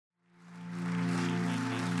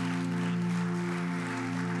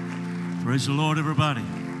Praise the Lord, everybody.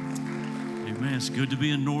 Amen. It's good to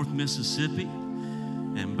be in North Mississippi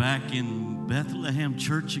and back in Bethlehem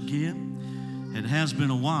Church again. It has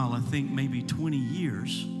been a while, I think maybe 20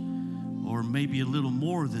 years or maybe a little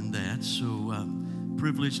more than that. So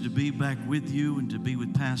privileged to be back with you and to be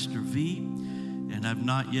with Pastor V. And I've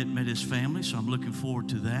not yet met his family, so I'm looking forward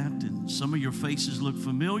to that. And some of your faces look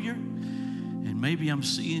familiar. And maybe I'm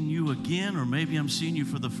seeing you again, or maybe I'm seeing you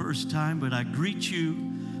for the first time, but I greet you,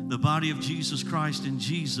 the body of Jesus Christ, in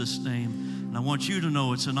Jesus' name. And I want you to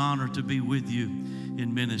know it's an honor to be with you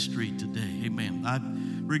in ministry today. Amen. I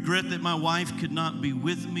regret that my wife could not be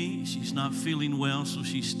with me. She's not feeling well, so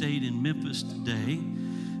she stayed in Memphis today.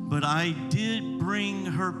 But I did bring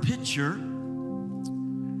her picture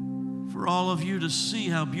for all of you to see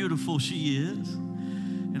how beautiful she is.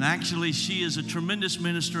 And actually, she is a tremendous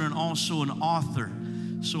minister and also an author.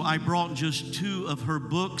 So I brought just 2 of her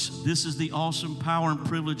books. This is The Awesome Power and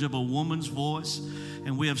Privilege of a Woman's Voice.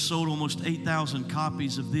 And we have sold almost 8,000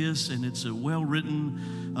 copies of this. And it's a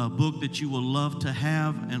well-written book that you will love to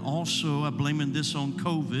have. And also, I'm blaming this on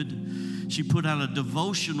COVID. She put out a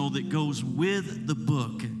devotional that goes with the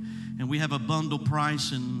book. And we have a bundle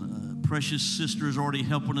price, and precious sister is already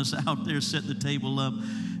helping us out there, set the table up.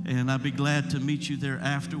 And I'd be glad to meet you there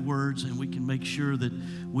afterwards, and we can make sure that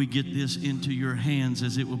we get this into your hands,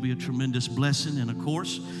 as it will be a tremendous blessing. And of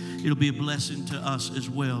course, it'll be a blessing to us as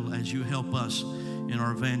well as you help us in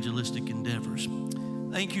our evangelistic endeavors.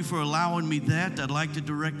 Thank you for allowing me that. I'd like to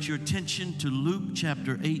direct your attention to Luke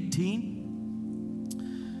chapter 18.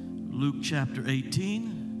 Luke chapter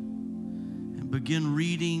 18, and begin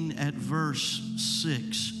reading at verse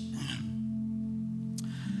 6.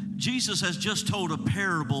 Jesus has just told a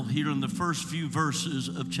parable here in the first few verses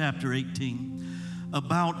of chapter 18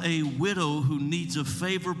 about a widow who needs a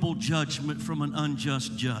favorable judgment from an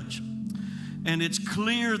unjust judge. And it's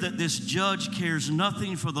clear that this judge cares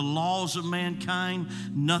nothing for the laws of mankind,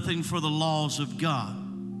 nothing for the laws of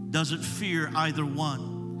God, doesn't fear either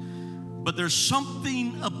one. But there's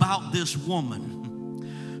something about this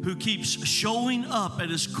woman who keeps showing up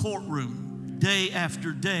at his courtroom day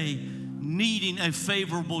after day, needing a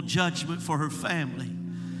favorable judgment for her family.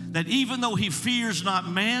 That even though he fears not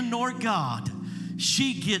man nor God,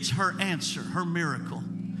 she gets her answer, her miracle.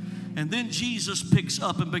 And then Jesus picks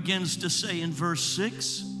up and begins to say in verse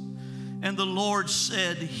 6, "And the Lord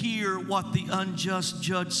said, Hear what the unjust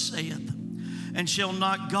judge saith. And shall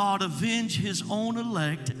not God avenge his own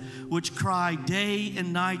elect, which cry day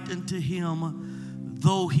and night unto him,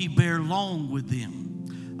 though he bear long with them?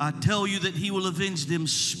 I tell you that he will avenge them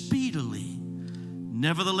speedily.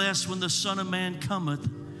 Nevertheless, when the Son of Man cometh,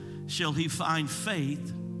 shall he find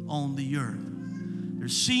faith on the earth?" There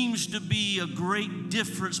seems to be a great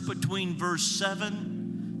difference between verse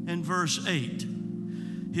 7 and verse 8.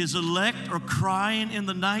 His elect are crying in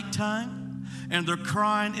the nighttime, and they're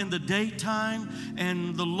crying in the daytime,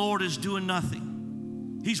 and the Lord is doing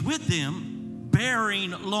nothing. He's with them,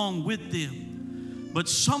 bearing along with them. But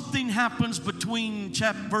something happens between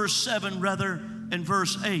verse 7 and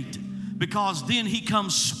verse 8, because then he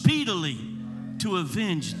comes speedily to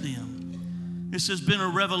avenge them. This has been a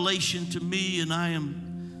revelation to me, and I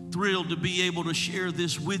am thrilled to be able to share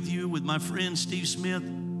this with you, with my friend Steve Smith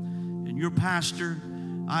and your pastor.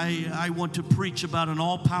 I want to preach about an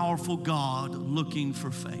all-powerful God looking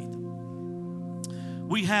for faith.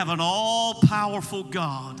 We have an all-powerful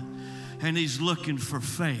God, and he's looking for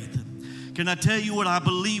faith. Can I tell you what I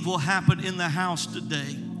believe will happen in the house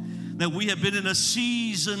today? That we have been in a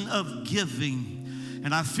season of giving.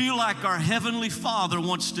 And I feel like our Heavenly Father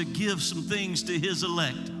wants to give some things to his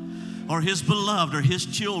elect, or his beloved, or his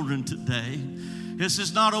children today. This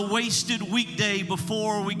is not a wasted weekday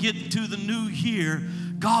before we get to the new year.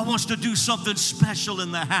 God wants to do something special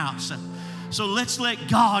in the house. So let's let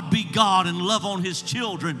God be God and love on his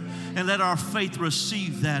children, and let our faith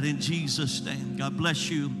receive that in Jesus' name. God bless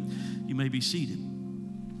you. You may be seated.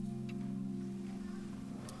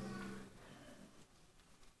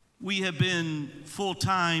 We have been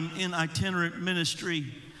full-time in itinerant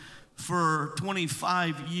ministry for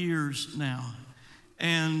 25 years now.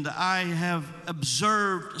 And I have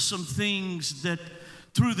observed some things that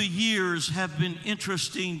through the years have been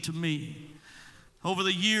interesting to me. Over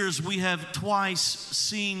the years, we have twice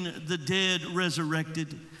seen the dead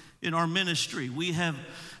resurrected in our ministry. We have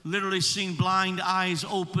literally seen blind eyes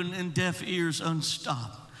open and deaf ears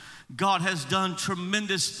unstopped. God has done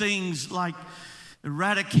tremendous things like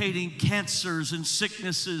eradicating cancers and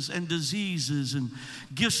sicknesses and diseases, and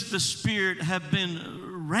gifts of the Spirit have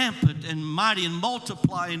been rampant and mighty and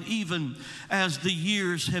multiplying even as the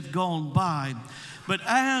years have gone by. But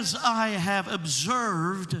as I have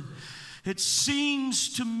observed It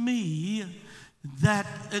seems to me that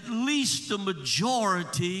at least the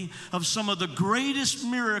majority of some of the greatest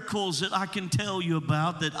miracles that I can tell you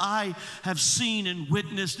about, that I have seen and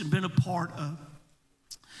witnessed and been a part of,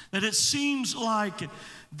 that it seems like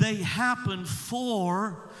they happen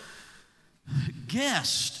for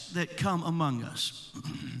guests that come among us.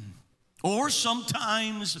 Or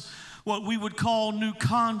sometimes what we would call new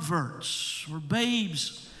converts or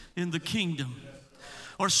babes in the kingdom.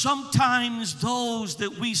 Or sometimes those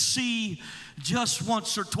that we see just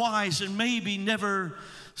once or twice and maybe never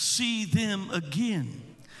see them again.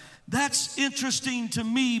 That's interesting to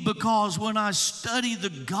me because when I study the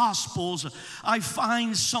Gospels, I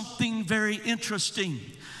find something very interesting.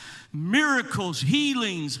 Miracles,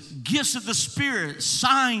 healings, gifts of the Spirit,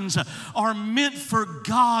 signs are meant for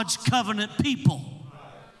God's covenant people.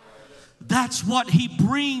 That's what He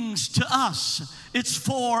brings to us. It's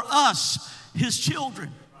for us, His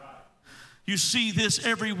children. You see this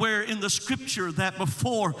everywhere in the Scripture, that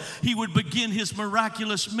before He would begin His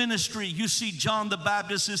miraculous ministry, you see John the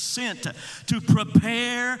Baptist is sent to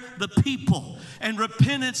prepare the people. And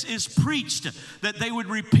repentance is preached, that they would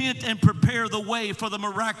repent and prepare the way for the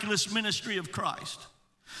miraculous ministry of Christ.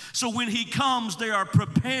 So when He comes, they are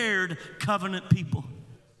prepared covenant people.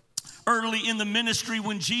 Early in the ministry,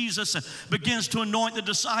 when Jesus begins to anoint the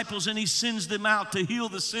disciples and He sends them out to heal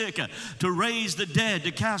the sick, to raise the dead,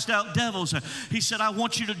 to cast out devils, He said, I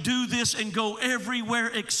want you to do this and go everywhere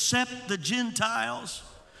except the Gentiles,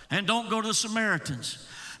 and don't go to the Samaritans,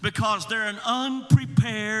 because they're an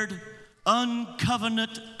unprepared,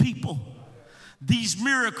 uncovenant people. These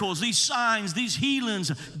miracles, these signs, these healings,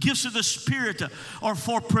 gifts of the Spirit are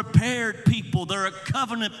for prepared people. They're a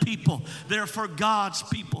covenant people. They're for God's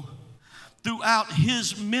people. Throughout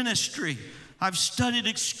His ministry, I've studied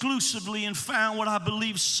exclusively and found what I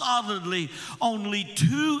believe solidly only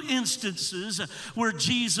 2 instances where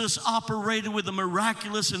Jesus operated with a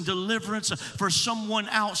miraculous and deliverance for someone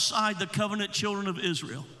outside the covenant children of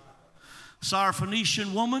Israel.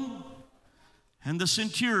 Syrophoenician woman and the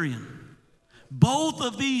centurion. Both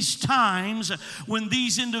of these times when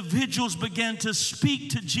these individuals began to speak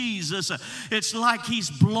to Jesus, it's like He's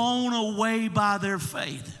blown away by their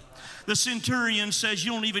faith. The centurion says,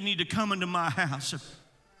 you don't even need to come into my house,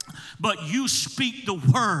 but you speak the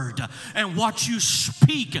word, and what you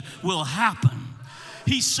speak will happen.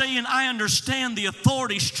 He's saying, I understand the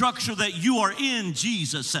authority structure that you are in,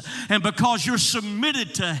 Jesus, and because you're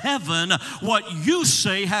submitted to heaven, what you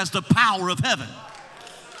say has the power of heaven.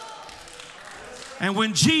 And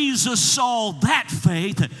when Jesus saw that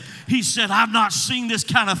faith, He said, I've not seen this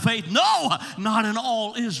kind of faith. No, not in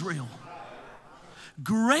all Israel.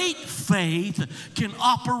 Great faith can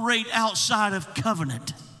operate outside of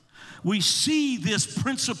covenant. We see this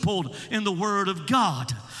principled in the Word of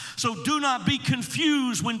God. So do not be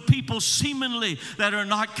confused when people seemingly that are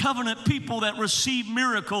not covenant people that receive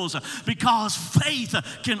miracles, because faith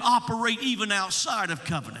can operate even outside of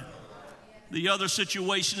covenant. The other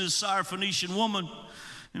situation is Syrophoenician woman,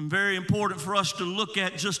 and very important for us to look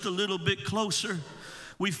at just a little bit closer.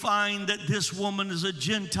 We find that this woman is a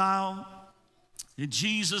Gentile. And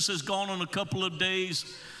Jesus has gone on a couple of days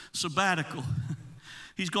sabbatical.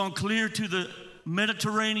 He's gone clear to the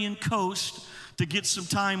Mediterranean coast to get some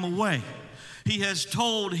time away. He has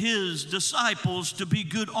told His disciples to be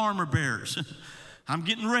good armor bearers. I'm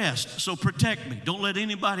getting rest, so protect me. Don't let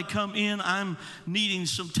anybody come in. I'm needing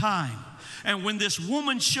some time. And when this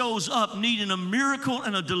woman shows up needing a miracle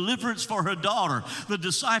and a deliverance for her daughter, the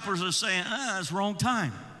disciples are saying, it's wrong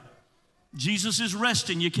time. Jesus is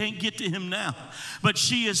resting. You can't get to Him now. But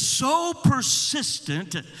she is so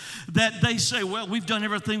persistent that they say, well, we've done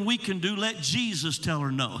everything we can do. Let Jesus tell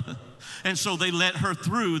her no. And so they let her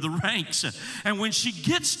through the ranks. And when she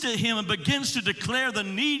gets to Him and begins to declare the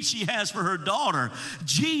need she has for her daughter,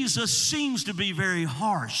 Jesus seems to be very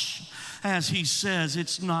harsh as He says,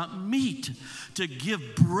 it's not meet to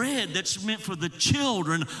give bread that's meant for the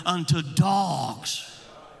children unto dogs.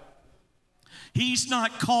 He's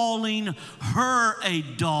not calling her a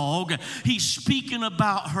dog. He's speaking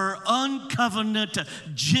about her uncovenant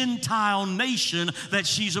Gentile nation that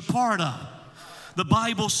she's a part of. The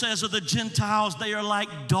Bible says of the Gentiles, they are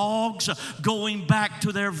like dogs going back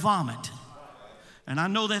to their vomit. And I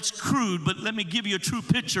know that's crude, but let me give you a true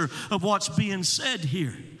picture of what's being said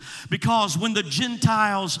here. Because when the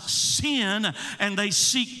Gentiles sin and they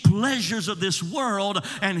seek pleasures of this world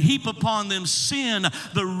and heap upon them sin,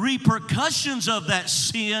 the repercussions of that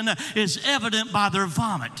sin is evident by their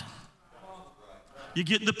vomit. You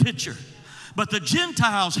get the picture? But the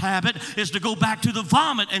Gentiles' habit is to go back to the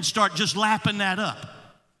vomit and start just lapping that up.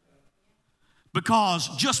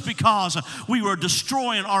 Just because we were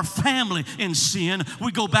destroying our family in sin,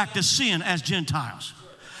 we go back to sin as Gentiles.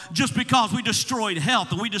 Just because we destroyed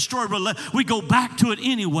health and we go back to it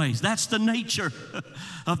anyways. That's the nature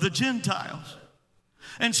of the Gentiles.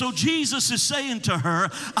 And so Jesus is saying to her,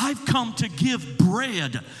 I've come to give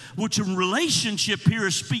bread, which in relationship here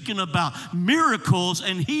is speaking about miracles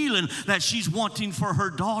and healing that she's wanting for her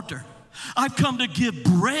daughter. I've come to give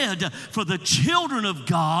bread for the children of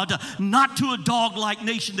God, not to a dog-like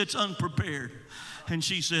nation that's unprepared. And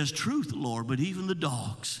she says, truth, Lord, but even the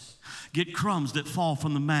dogs get crumbs that fall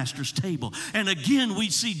from the master's table. And again, we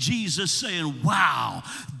see Jesus saying, wow,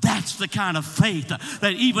 that's the kind of faith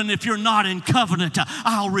that even if you're not in covenant,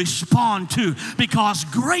 I'll respond to, because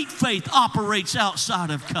great faith operates outside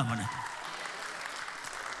of covenant.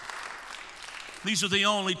 These are the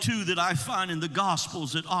only two that I find in the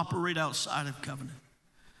Gospels that operate outside of covenant.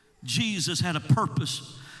 Jesus had a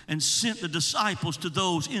purpose and sent the disciples to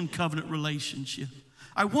those in covenant relationship.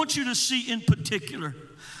 I want you to see in particular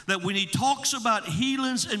that when he talks about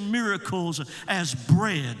healings and miracles as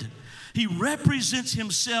bread, he represents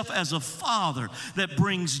himself as a father that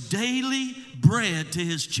brings daily bread to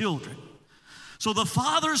his children. So the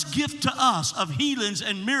Father's gift to us of healings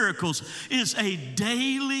and miracles is a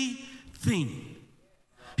daily thing.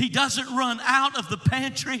 He doesn't run out of the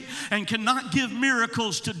pantry and cannot give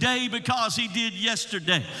miracles today because he did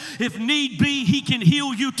yesterday. If need be, he can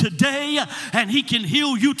heal you today, and he can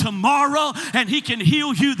heal you tomorrow, and he can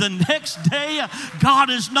heal you the next day. God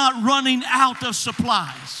is not running out of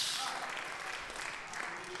supplies.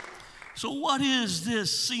 So what is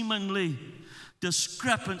this seemingly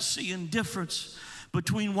discrepancy and difference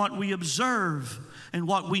between what we observe and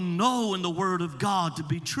what we know in the Word of God to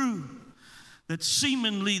be true? That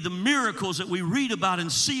seemingly the miracles that we read about and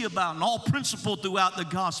see about and all principled throughout the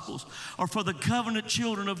Gospels are for the covenant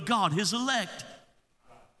children of God, his elect.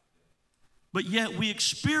 But yet we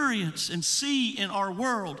experience and see in our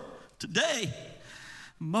world today,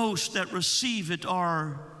 most that receive it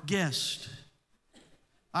are guests.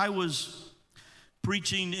 I was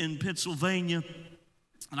preaching in Pennsylvania,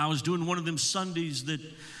 and I was doing one of them Sundays that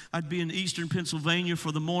I'd be in eastern Pennsylvania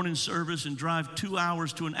for the morning service and drive 2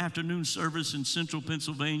 hours to an afternoon service in central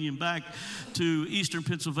Pennsylvania and back to eastern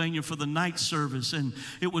Pennsylvania for the night service. And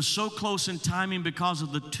it was so close in timing because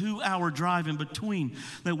of the 2-hour drive in between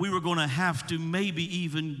that we were going to have to maybe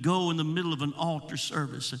even go in the middle of an altar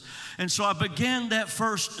service. And so I began that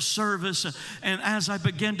first service, and as I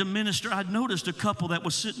began to minister, I noticed a couple that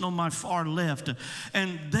was sitting on my far left,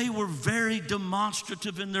 and they were very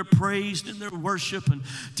demonstrative in their praise and their worship, and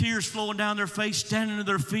tears flowing down their face, standing to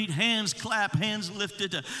their feet, hands clapped, hands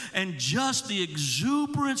lifted, and just the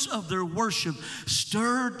exuberance of their worship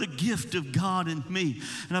stirred the gift of God in me.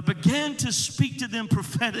 And I began to speak to them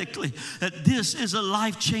prophetically that this is a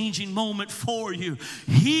life-changing moment for you.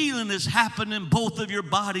 Healing is happening in both of your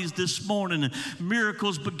bodies this morning, and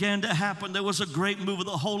miracles began to happen. There was a great move of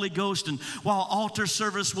the Holy Ghost, and while altar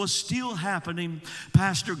service was still happening,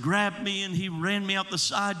 Pastor grabbed me and he ran me out the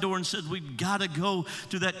side door and said, we've got to go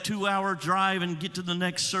to that 2-hour drive and get to the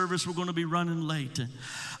next service. We're going to be running late.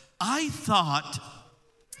 I thought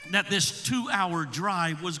that this 2-hour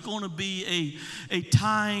drive was going to be a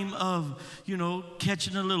time of,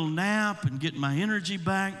 catching a little nap and getting my energy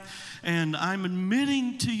back. And I'm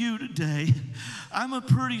admitting to you today, I'm a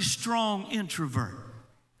pretty strong introvert.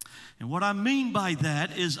 And what I mean by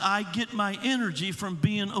that is I get my energy from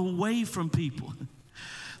being away from people.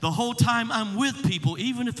 The whole time I'm with people,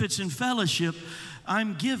 even if it's in fellowship,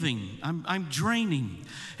 I'm giving, I'm draining.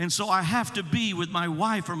 And so I have to be with my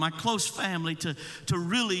wife or my close family to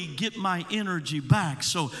really get my energy back.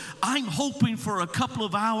 So I'm hoping for a couple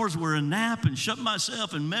of hours where a nap and shut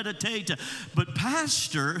myself and meditate. But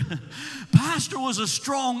Pastor was a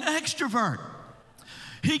strong extrovert.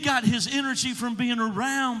 He got his energy from being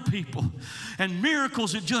around people. And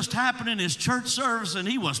miracles had just happened in his church service, and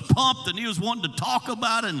he was pumped, and he was wanting to talk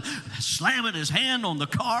about it and slamming his hand on the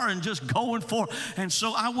car and just going for it. And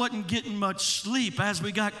so I wasn't getting much sleep. As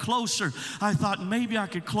we got closer, I thought maybe I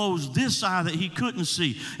could close this eye that he couldn't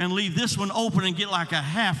see and leave this one open and get like a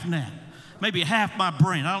half nap. Maybe half my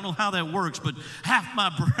brain. I don't know how that works, but half my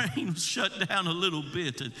brain was shut down a little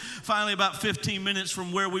bit. And finally, about 15 minutes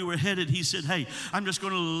from where we were headed, he said, hey, I'm just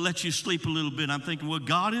going to let you sleep a little bit. I'm thinking, well,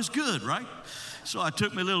 God is good, right? So I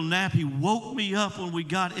took my little nap. He woke me up when we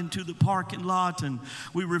got into the parking lot, and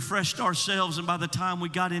we refreshed ourselves. And by the time we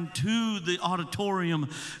got into the auditorium,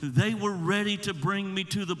 they were ready to bring me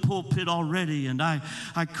to the pulpit already. And I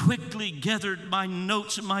quickly gathered my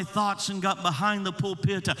notes and my thoughts and got behind the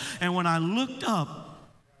pulpit. And when I looked up,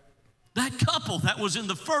 That couple that was in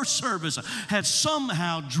the first service had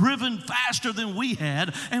somehow driven faster than we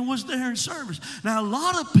had and was there in service. Now, a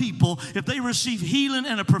lot of people, if they receive healing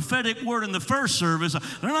and a prophetic word in the first service,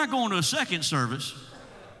 they're not going to a second service.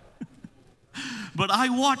 But I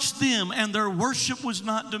watched them, and their worship was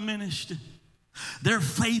not diminished. Their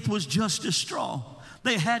faith was just as strong.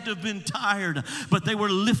 They had to have been tired, but they were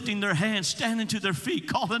lifting their hands, standing to their feet,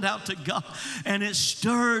 calling out to God. And it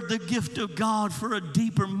stirred the gift of God for a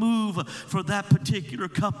deeper move for that particular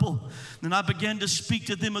couple. Then I began to speak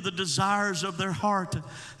to them of the desires of their heart,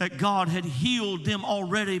 that God had healed them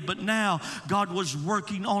already, but now God was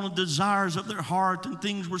working on the desires of their heart, and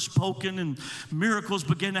things were spoken, and miracles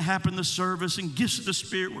began to happen in the service, and gifts of the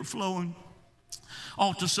Spirit were flowing.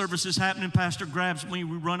 Altar service is happening. Pastor grabs me.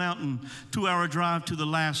 We run out in 2-hour drive to the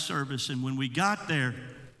last service. And when we got there,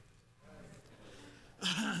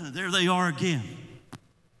 there they are again.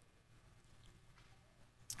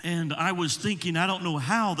 And I was thinking, I don't know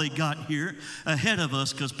how they got here ahead of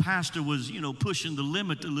us, because Pastor was, pushing the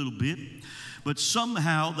limit a little bit. But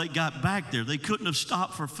somehow they got back there. They couldn't have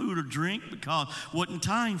stopped for food or drink because it wasn't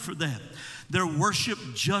time for that. Their worship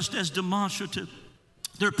just as demonstrative.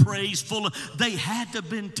 Their praise they had to have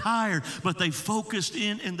been tired, but they focused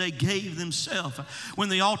in and they gave themselves. When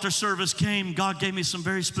the altar service came, God gave me some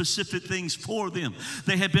very specific things for them.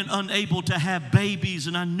 They had been unable to have babies,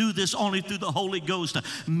 and I knew this only through the Holy Ghost.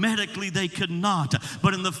 Medically, they could not.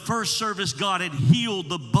 But in the first service, God had healed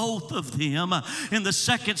the both of them. In the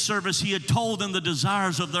second service, He had told them the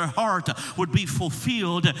desires of their heart would be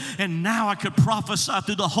fulfilled. And now I could prophesy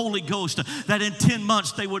through the Holy Ghost that in 10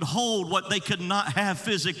 months they would hold what they could not have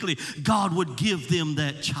physically. God would give them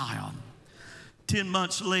that child. 10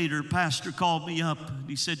 months later, Pastor called me up.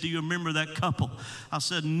 He said, "Do you remember that couple?" I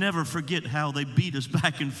said, "Never forget how they beat us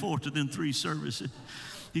back and forth within 3 services."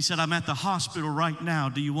 He said, "I'm at the hospital right now.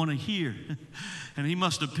 Do you want to hear?" And he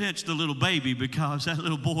must have pinched the little baby, because that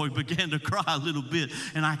little boy began to cry a little bit,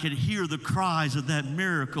 and I could hear the cries of that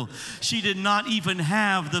miracle. She did not even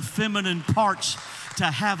have the feminine parts to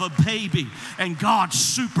have a baby, and God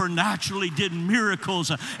supernaturally did miracles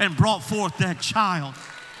and brought forth that child.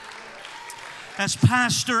 As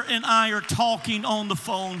Pastor and I are talking on the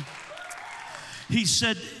phone, he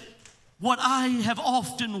said, "What I have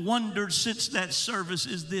often wondered since that service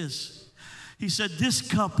is this." He said, "This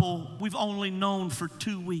couple we've only known for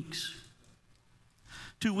 2 weeks.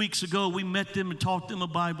 2 weeks ago, we met them and taught them a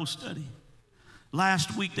Bible study.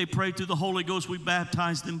 Last week, they prayed through the Holy Ghost. We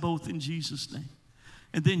baptized them both in Jesus' name.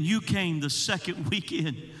 And then you came the second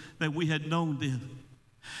weekend that we had known them.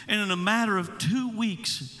 And in a matter of 2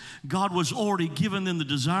 weeks, God was already giving them the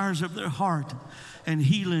desires of their heart and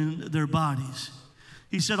healing their bodies."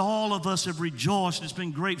 He said, "All of us have rejoiced. It's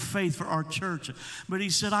been great faith for our church." But he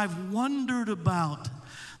said, "I've wondered about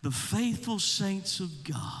the faithful saints of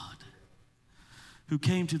God who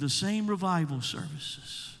came to the same revival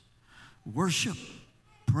services, worship,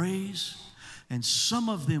 praise, and some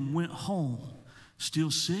of them went home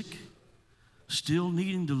still sick, still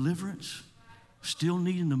needing deliverance, still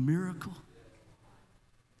needing a miracle."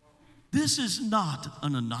 This is not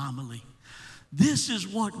an anomaly. This is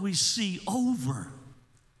what we see over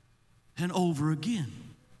and over again.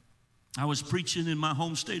 I was preaching in my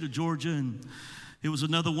home state of Georgia, and it was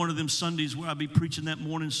another one of them Sundays where I'd be preaching that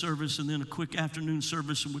morning service and then a quick afternoon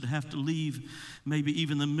service, and would have to leave maybe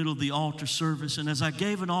even the middle of the altar service. And as I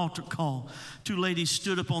gave an altar call, 2 ladies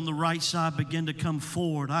stood up on the right side, began to come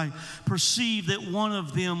forward. I perceived that one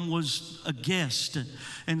of them was a guest,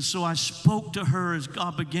 and so I spoke to her as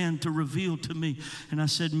God began to reveal to me. And I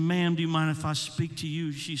said, "Ma'am, do you mind if I speak to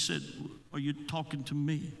you?" She said, "Are you talking to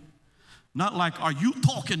me?" Not like, "Are you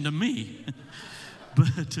talking to me?"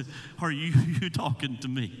 But "Are you talking to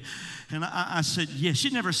me?" And I said, "Yes."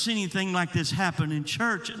 She'd never seen anything like this happen in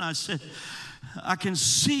church. And I said, "I can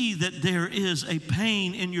see that there is a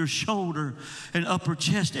pain in your shoulder and upper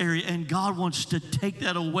chest area, and God wants to take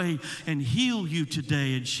that away and heal you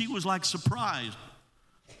today." And she was like surprised.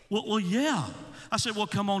 Well, yeah. I said, "Well,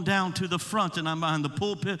 come on down to the front." And I'm behind the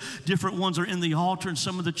pulpit. Different ones are in the altar, and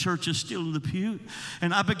some of the church is still in the pew.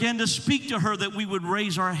 And I began to speak to her that we would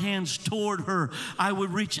raise our hands toward her. I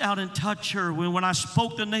would reach out and touch her. When I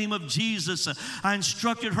spoke the name of Jesus, I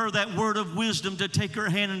instructed her that word of wisdom to take her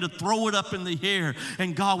hand and to throw it up in the air,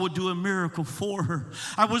 and God would do a miracle for her.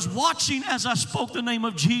 I was watching as I spoke the name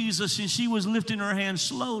of Jesus, and she was lifting her hand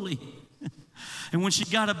slowly. And when she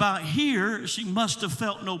got about here, she must have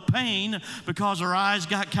felt no pain because her eyes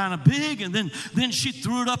got kind of big. And then she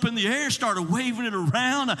threw it up in the air, started waving it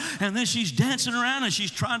around. And then she's dancing around and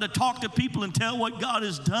she's trying to talk to people and tell what God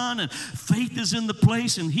has done. And faith is in the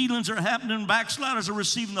place and healings are happening. Backsliders are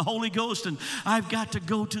receiving the Holy Ghost. And I've got to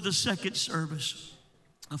go to the second service.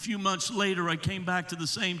 A few months later, I came back to the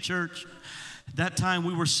same church. That time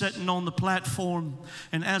we were sitting on the platform,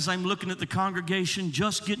 and as I'm looking at the congregation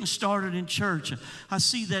just getting started in church, I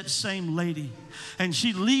see that same lady, and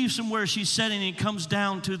she leaves from where she's sitting and comes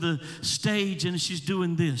down to the stage, and she's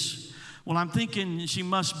doing this. Well, I'm thinking she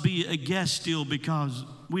must be a guest still because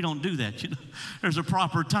we don't do that, There's a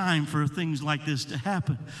proper time for things like this to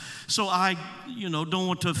happen. So I, don't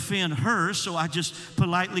want to offend her, so I just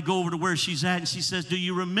politely go over to where she's at, and she says, "Do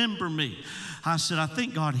you remember me?" I said, "I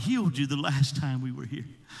think God healed you the last time we were here."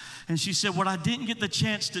 And she said, "What I didn't get the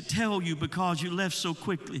chance to tell you because you left so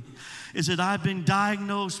quickly is that I've been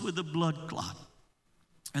diagnosed with a blood clot.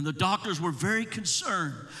 And the doctors were very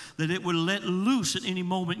concerned that it would let loose at any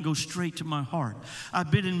moment and go straight to my heart. I've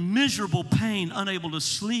been in miserable pain, unable to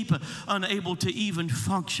sleep, unable to even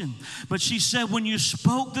function. But she said, when you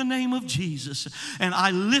spoke the name of Jesus and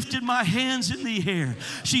I lifted my hands in the air,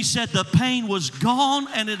 she said the pain was gone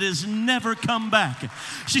and it has never come back."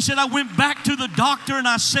 She said, "I went back to the doctor and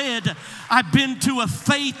I said, I've been to a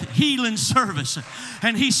faith healing service."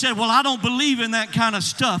 And he said, "Well, I don't believe in that kind of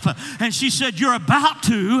stuff." And she said, "You're about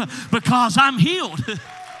to, because I'm healed."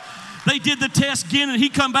 They did the test again, and he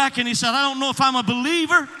come back and he said, "I don't know if I'm a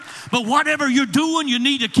believer, but whatever you're doing, you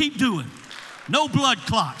need to keep doing. No blood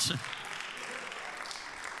clots."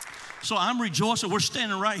 So I'm rejoicing. We're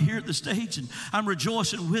standing right here at the stage, and I'm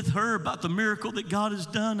rejoicing with her about the miracle that God has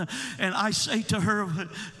done. And I say to her,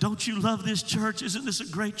 "Don't you love this church? Isn't this a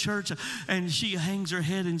great church?" And she hangs her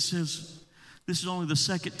head and says, "This is only the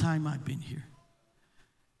second time I've been here."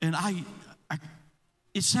 And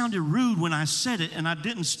it sounded rude when I said it, and I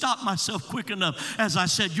didn't stop myself quick enough as I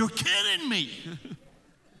said, "You're kidding me."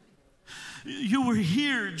 You were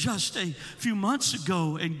here just a few months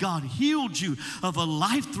ago, and God healed you of a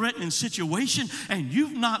life-threatening situation, and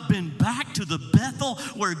you've not been back to the Bethel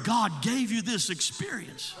where God gave you this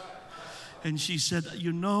experience. And she said,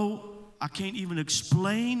 I can't even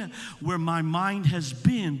explain where my mind has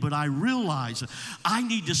been, but I realize I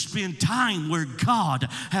need to spend time where God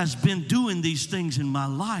has been doing these things in my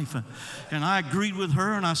life. And I agreed with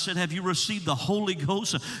her, and I said, "Have you received the Holy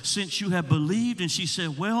Ghost since you have believed?" And she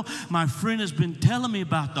said, "Well, my friend has been telling me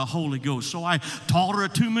about the Holy Ghost." So I taught her a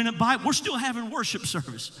 2-minute Bible. We're still having worship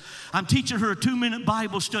service. I'm teaching her a 2-minute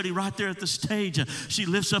Bible study right there at the stage. She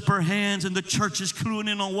lifts up her hands, and the church is cluing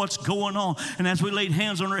in on what's going on. And as we laid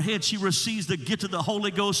hands on her head, she receives the gift of the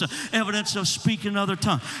Holy Ghost, evidence of speaking other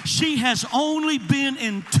tongues. She has only been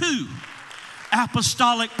in 2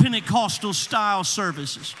 apostolic Pentecostal style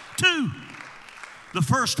services. 2. The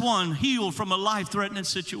first one healed from a life-threatening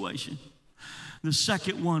situation. The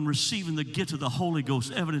second one receiving the gift of the Holy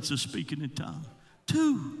Ghost, evidence of speaking in tongues.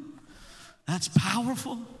 2. That's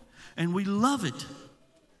powerful, and we love it.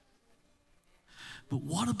 But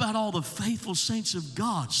what about all the faithful saints of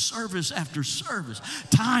God, service after service,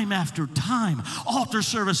 time after time, altar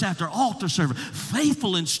service after altar service,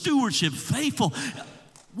 faithful in stewardship, faithful?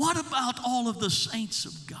 What about all of the saints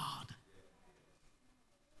of God?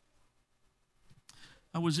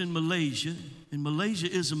 I was in Malaysia, and Malaysia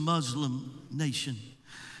is a Muslim nation,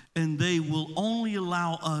 and they will only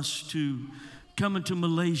allow us to come into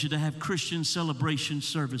Malaysia to have Christian celebration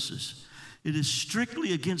services. It is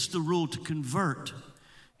strictly against the rule to convert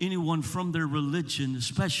anyone from their religion,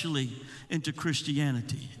 especially into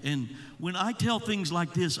Christianity. And when I tell things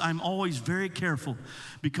like this, I'm always very careful,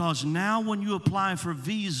 because now when you apply for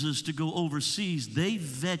visas to go overseas, they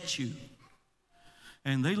vet you.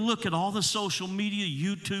 And they look at all the social media,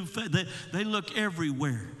 YouTube, they look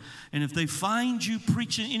everywhere. And if they find you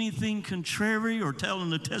preaching anything contrary or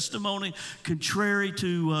telling a testimony contrary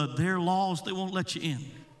to their laws, they won't let you in.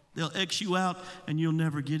 They'll X you out and you'll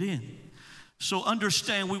never get in. So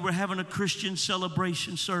understand, we were having a Christian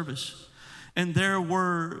celebration service. And there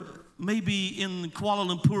were, maybe in Kuala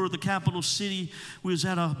Lumpur, the capital city, we was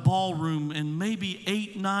at a ballroom, and maybe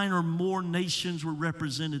 8, 9 or more nations were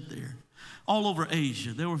represented there. All over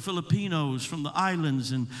Asia. There were Filipinos from the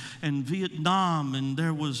islands and Vietnam, and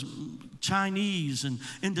there was Chinese and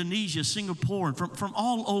Indonesia, Singapore, and from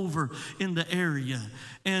all over in the area.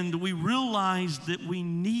 And we realized that we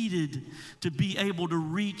needed to be able to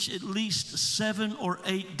reach at least 7 or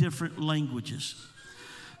 8 different languages.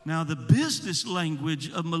 Now, the business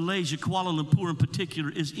language of Malaysia, Kuala Lumpur in particular,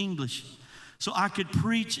 is English. So I could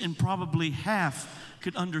preach and probably half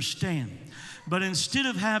could understand. But instead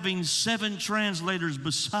of having 7 translators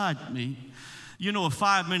beside me, you know, a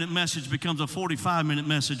 5-minute message becomes a 45-minute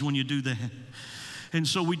message when you do that. And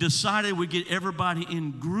so we decided we'd get everybody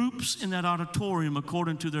in groups in that auditorium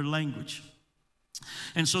according to their language.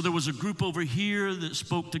 And so there was a group over here that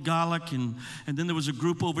spoke Tagalog, and then there was a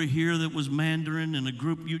group over here that was Mandarin, and a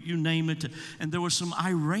group, you name it. And there were some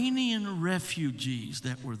Iranian refugees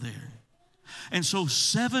that were there. And so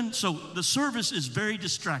the service is very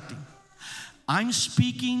distracting. I'm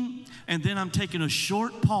speaking, and then I'm taking a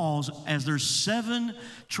short pause as there's 7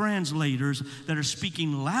 translators that are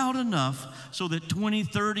speaking loud enough so that 20,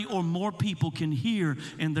 30 or more people can hear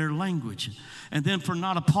in their language. And then for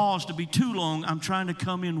not a pause to be too long, I'm trying to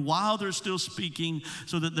come in while they're still speaking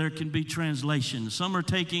so that there can be translation. Some are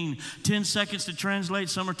taking 10 seconds to translate,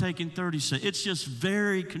 some are taking 30 seconds. It's just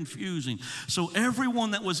very confusing. So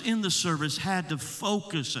everyone that was in the service had to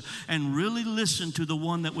focus and really listen to the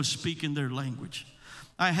one that was speaking their language.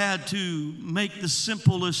 I had to make the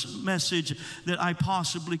simplest message that I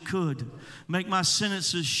possibly could. Make my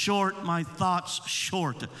sentences short, my thoughts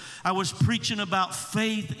short. I was preaching about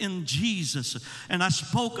faith in Jesus, and I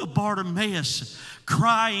spoke of Bartimaeus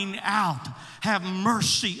crying out, "Have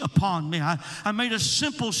mercy upon me." I made a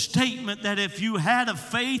simple statement that if you had a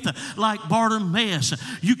faith like Bartimaeus,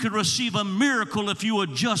 you could receive a miracle if you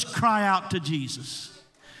would just cry out to Jesus.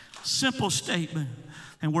 Simple statement.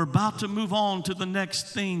 And we're about to move on to the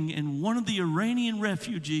next thing. And one of the Iranian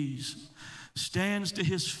refugees stands to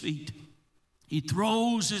his feet. He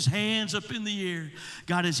throws his hands up in the air,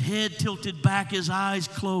 got his head tilted back, his eyes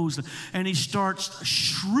closed, and he starts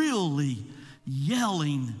shrilly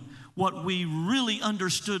yelling what we really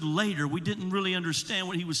understood later. We didn't really understand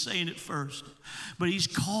what he was saying at first. But he's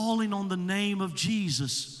calling on the name of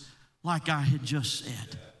Jesus like I had just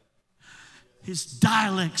said. His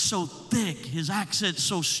dialect's so thick, his accent's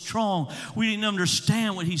so strong, we didn't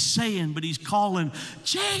understand what he's saying, but he's calling,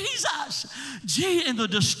 "Jesus!" And the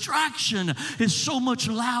distraction is so much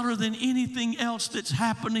louder than anything else that's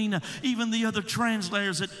happening. Even the other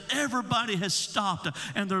translators, that everybody has stopped,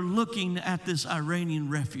 and they're looking at this Iranian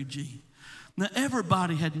refugee. Now,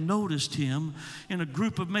 everybody had noticed him. In a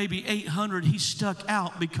group of maybe 800, he stuck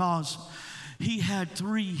out because he had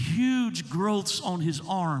 3 huge growths on his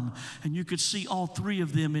arm, and you could see all 3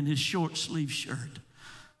 of them in his short sleeve shirt.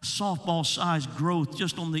 Softball-sized growth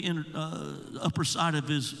just on the upper side of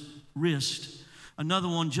his wrist. Another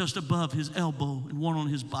one just above his elbow, and one on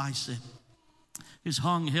his bicep. His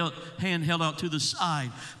hand held out to the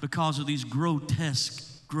side because of these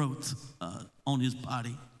grotesque growths on his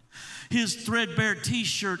body. His threadbare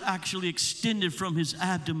T-shirt actually extended from his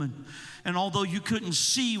abdomen. And although you couldn't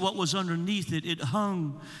see what was underneath it, it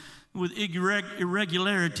hung with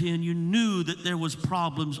irregularity, and you knew that there was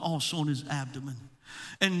problems also in his abdomen.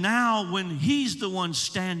 And now when he's the one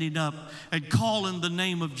standing up and calling the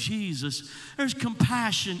name of Jesus, there's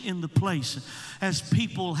compassion in the place as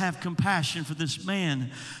people have compassion for this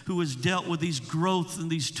man who has dealt with these growths and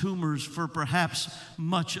these tumors for perhaps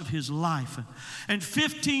much of his life. And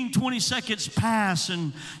 15, 20 seconds pass,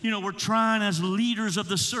 and we're trying as leaders of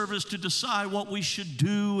the service to decide what we should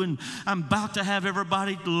do. And I'm about to have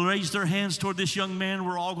everybody raise their hands toward this young man.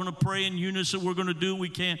 We're all going to pray in unison. We're going to do what we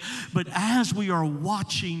can. But as we are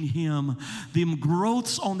watching him, the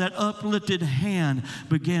growths on that uplifted hand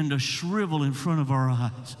began to shrivel in front of our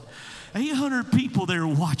eyes. 800 people there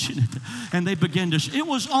watching it, and they began to, it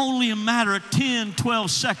was only a matter of 10,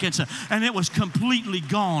 12 seconds, and it was completely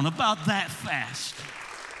gone, about that fast.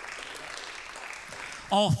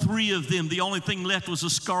 All 3 of them, the only thing left was a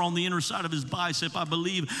scar on the inner side of his bicep, I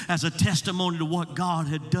believe, as a testimony to what God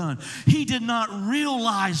had done. He did not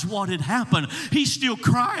realize what had happened. He still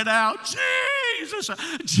cried out, "Jesus,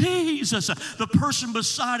 Jesus." The person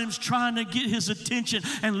beside him's trying to get his attention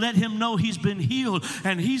and let him know he's been healed.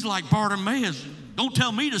 And he's like, "Bartimaeus, don't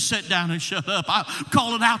tell me to sit down and shut up. I'm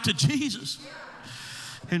calling out to Jesus."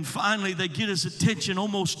 And finally, they get his attention,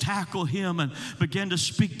 almost tackle him, and begin to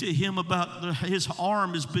speak to him about his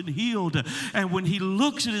arm has been healed. And when he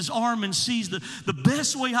looks at his arm and sees the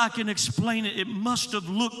best way I can explain it, it must have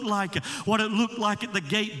looked like what it looked like at the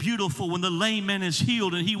Gate Beautiful when the lame man is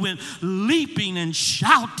healed, and he went leaping and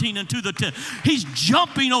shouting into the he's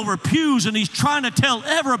jumping over pews, and he's trying to tell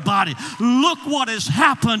everybody, "Look what has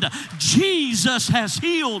happened. Jesus has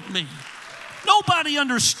healed me." Nobody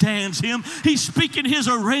understands him. He's speaking his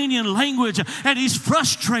Iranian language, and he's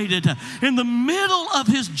frustrated. In the middle of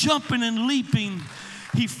his jumping and leaping,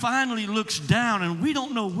 he finally looks down, and we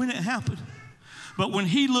don't know when it happened. But when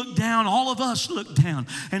he looked down, all of us looked down,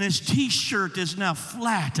 and his T-shirt is now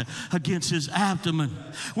flat against his abdomen.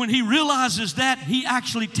 When he realizes that, he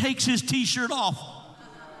actually takes his T-shirt off.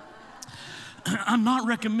 I'm not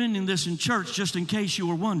recommending this in church, just in case you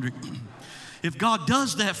were wondering. If God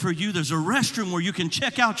does that for you, there's a restroom where you can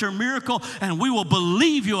check out your miracle, and we will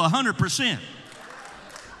believe you 100%. Did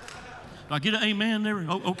I get an amen there?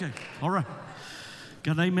 Oh, okay, all right.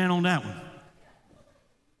 Got an amen on that one.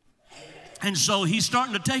 And so he's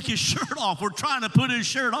starting to take his shirt off. We're trying to put his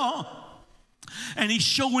shirt on. And he's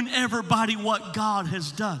showing everybody what God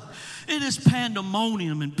has done. It is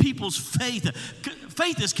pandemonium, and people's faith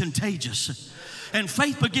is contagious. And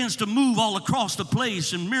faith begins to move all across the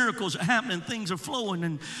place, and miracles are happening, things are flowing.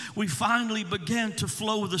 And we finally began to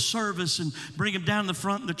flow the service and bring him down the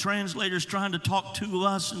front, and the translators trying to talk to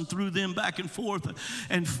us and through them back and forth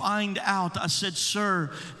and find out. I said,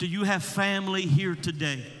 "Sir, do you have family here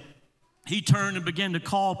today?" He turned and began to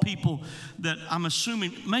call people that I'm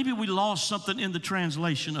assuming, maybe we lost something in the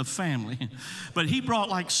translation of family. But he brought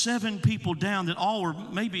like 7 people down that all were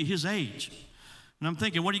maybe his age. And I'm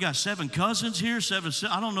thinking, what do you got, 7 cousins here? 7,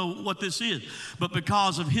 I don't know what this is. But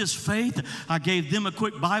because of his faith, I gave them a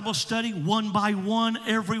quick Bible study. One by one,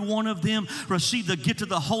 every one of them received the gift of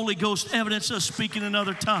the Holy Ghost, evidence of speaking in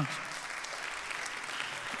other tongues.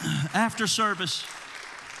 After service,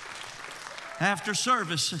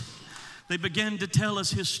 they began to tell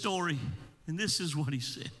us his story. And this is what he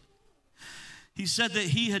said. He said that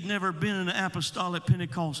he had never been in an apostolic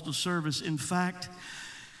Pentecostal service. In fact,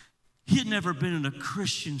 he had never been in a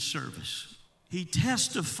Christian service. He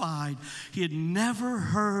testified he had never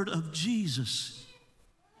heard of Jesus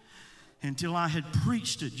until I had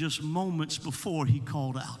preached it just moments before he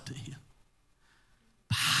called out to him.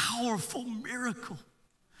 Powerful miracle.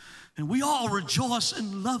 And we all rejoice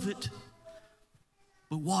and love it.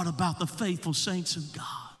 But what about the faithful saints of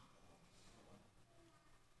God?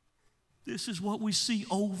 This is what we see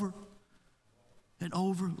over and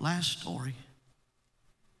over. Last story.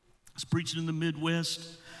 I was preaching in the Midwest,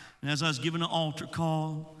 and as I was giving an altar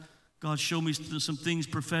call, God showed me some things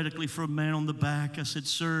prophetically for a man on the back. I said,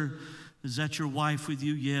 "Sir, is that your wife with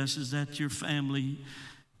you?" "Yes." "Is that your family?"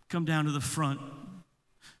 "Come down to the front.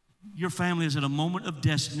 Your family is at a moment of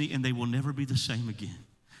destiny, and they will never be the same again."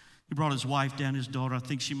 He brought his wife down, his daughter. I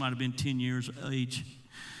think she might have been 10 years of age.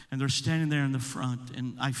 And they're standing there in the front,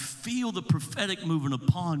 and I feel the prophetic moving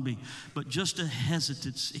upon me, but just a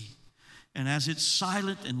hesitancy. And as it's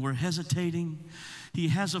silent and we're hesitating, he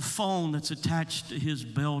has a phone that's attached to his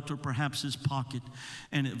belt or perhaps his pocket,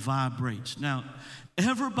 and it vibrates. Now,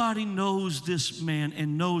 everybody knows this man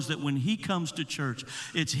and knows that when he comes to church,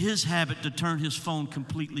 it's his habit to turn his phone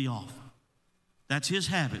completely off. That's his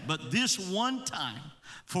habit. But this one time,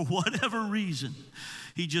 for whatever reason,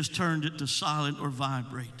 he just turned it to silent or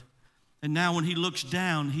vibrate. And now when he looks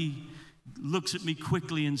down, he looks at me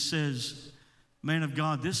quickly and says, "Man of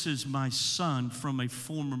God, this is my son from a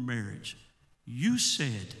former marriage. You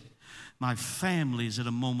said my family is at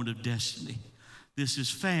a moment of destiny. This is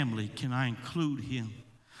family. Can I include him?"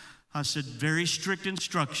 I said, "Very strict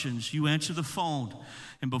instructions. You answer the phone,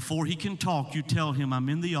 and before he can talk, you tell him I'm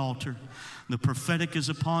in the altar. The prophetic is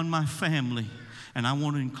upon my family, and I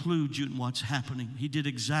want to include you in what's happening." He did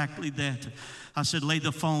exactly that. I said, "Lay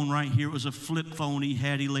the phone right here." It was a flip phone he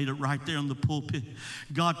had. He laid it right there on the pulpit.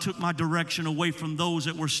 God took my direction away from those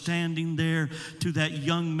that were standing there to that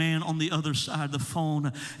young man on the other side of the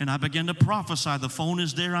phone, and I began to prophesy. The phone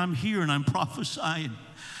is there. I'm here, and I'm prophesying.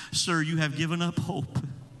 "Sir, you have given up hope.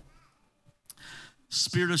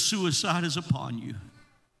 Spirit of suicide is upon you.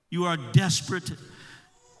 You are desperate.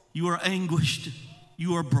 You are anguished.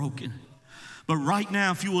 You are broken. But right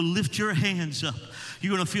now, if you will lift your hands up,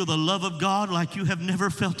 you're going to feel the love of God like you have never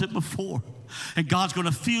felt it before. And God's going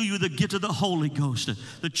to fill you with the gift of the Holy Ghost."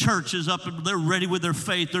 The church is up and they're ready with their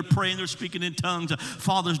faith. They're praying, they're speaking in tongues.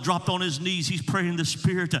 Father's dropped on his knees. He's praying in the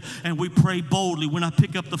Spirit. And we pray boldly. When I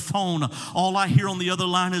pick up the phone, all I hear on the other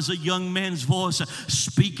line is a young man's voice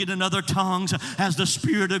speaking in other tongues as the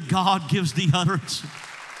Spirit of God gives the utterance.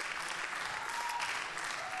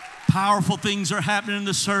 Powerful things are happening in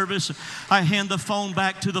the service. I hand the phone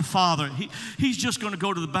back to the father. He's just going to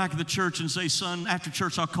go to the back of the church and say, "Son, after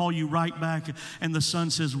church, I'll call you right back." And the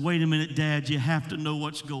son says, "Wait a minute, Dad, you have to know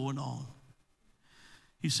what's going on."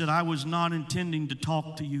 He said, "I was not intending to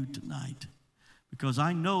talk to you tonight because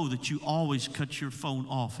I know that you always cut your phone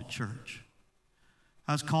off at church.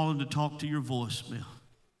 I was calling to talk to your voicemail.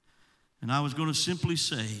 And I was going to simply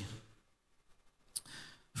say,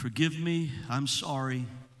 forgive me, I'm sorry.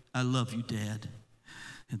 I love you, Dad."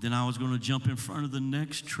 And then I was going to jump in front of the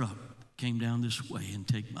next truck that came down this way and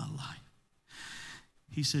take my life.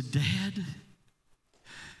 He said, Dad,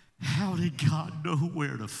 how did God know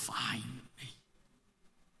where to find me?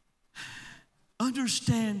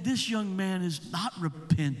 Understand, this young man is not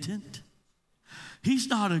repentant. He's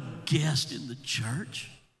not a guest in the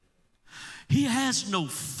church. He has no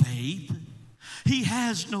faith. He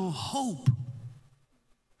has no hope.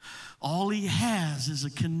 All he has is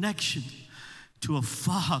a connection to a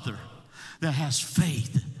Father that has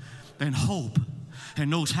faith and hope and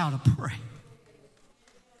knows how to pray.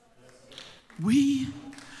 We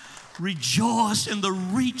rejoice in the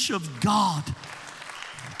reach of God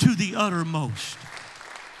to the uttermost.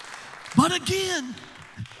 But again,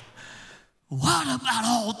 what about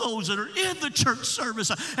all those that are in the church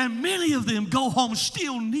service, and many of them go home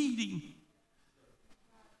still needing?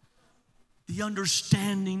 The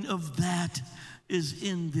understanding of that is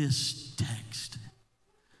in this text.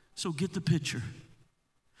 So get the picture.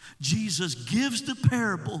 Jesus gives the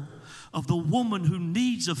parable of the woman who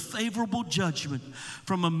needs a favorable judgment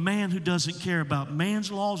from a man who doesn't care about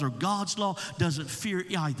man's laws or God's law, doesn't fear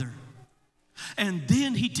either. And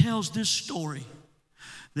then he tells this story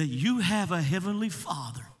that you have a heavenly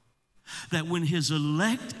Father, that when his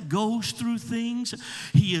elect goes through things,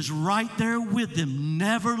 he is right there with them,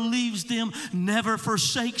 never leaves them, never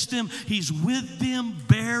forsakes them. He's with them,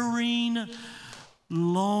 bearing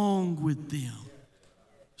long with them.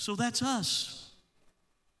 So that's us.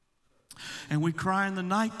 And we cry in the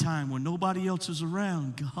nighttime when nobody else is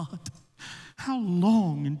around. God, how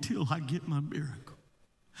long until I get my miracle?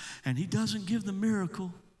 And he doesn't give the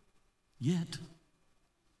miracle yet.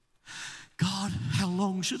 God, how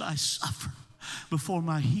long should I suffer before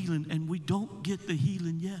my healing? And we don't get the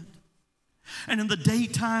healing yet. And in the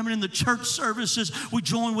daytime and in the church services, we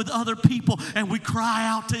join with other people and we cry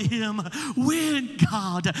out to him, when,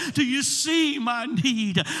 God, do you see my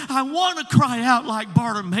need? I want to cry out like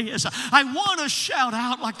Bartimaeus. I want to shout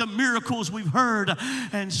out like the miracles we've heard.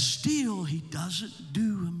 And still he doesn't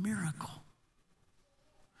do a miracle.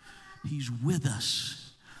 He's with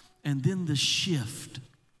us. And then the shift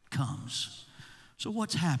comes. So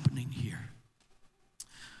what's happening here?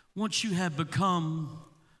 Once you have become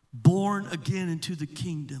born again into the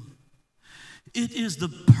kingdom, it is the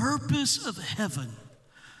purpose of heaven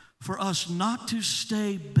for us not to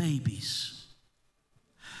stay babies,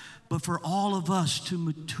 but for all of us to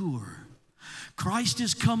mature. Christ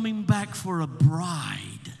is coming back for a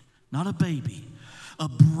bride, not a baby. A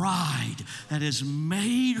bride that has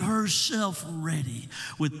made herself ready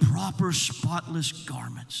with proper spotless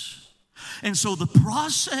garments. And so the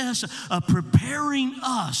process of preparing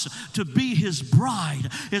us to be his bride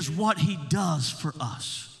is what he does for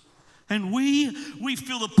us. And we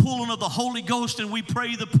feel the pulling of the Holy Ghost and we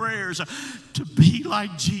pray the prayers to be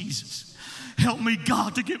like Jesus. Help me,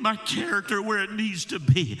 God, to get my character where it needs to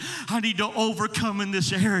be. I need to overcome in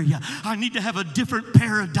this area. I need to have a different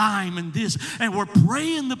paradigm in this. And we're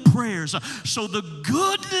praying the prayers so the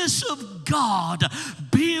goodness of God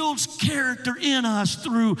builds character in us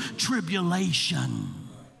through tribulation.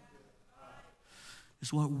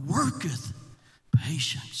 It's what worketh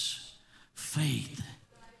patience, faith,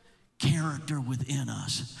 character within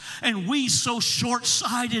us. And we so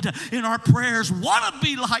short-sighted in our prayers want to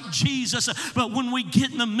be like Jesus, but when we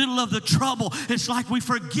get in the middle of the trouble, it's like we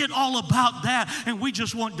forget all about that and we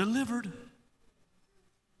just want delivered.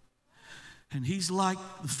 And he's like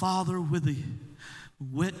the father with a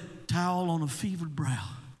wet towel on a fevered brow,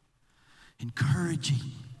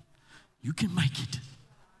 encouraging, you can make it.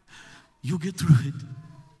 You'll get through it.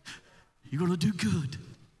 You're going to do good.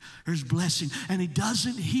 There's blessing. And he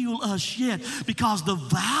doesn't heal us yet because the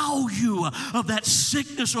value of that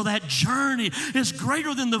sickness or that journey is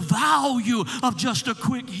greater than the value of just a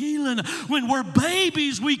quick healing. When we're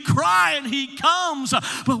babies, we cry and he comes.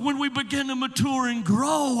 But when we begin to mature and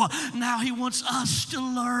grow, now he wants us to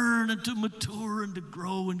learn and to mature and to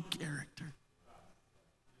grow in character.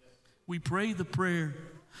 We pray the prayer,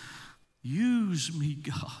 use me,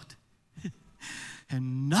 God.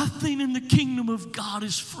 And nothing in the kingdom of God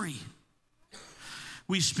is free.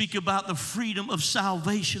 We speak about the freedom of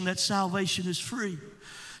salvation, that salvation is free.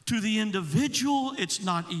 To the individual, it's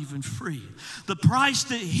not even free. The price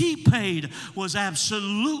that he paid was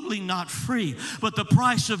absolutely not free. But the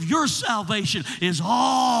price of your salvation is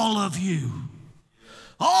all of you.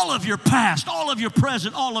 All of your past, all of your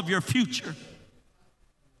present, all of your future.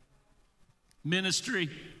 Ministry,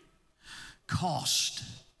 cost.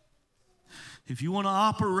 If you want to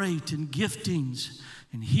operate in giftings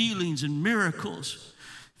and healings and miracles,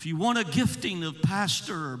 if you want a gifting of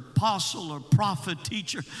pastor or apostle or prophet,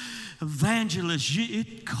 teacher, evangelist,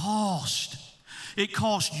 it costs. It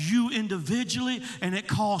costs you individually and it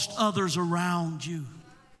costs others around you.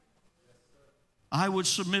 I would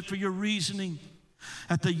submit for your reasoning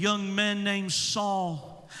that the young man named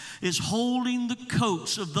Saul is holding the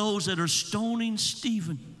coats of those that are stoning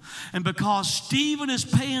Stephen. And because Stephen is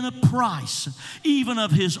paying a price, even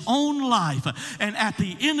of his own life, and at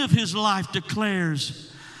the end of his life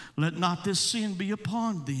declares, let not this sin be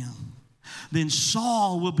upon them, then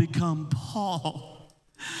Saul will become Paul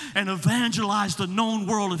and evangelize the known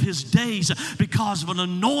world of his days because of an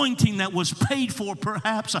anointing that was paid for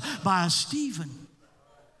perhaps by a Stephen.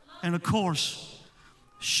 And of course,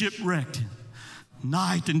 shipwrecked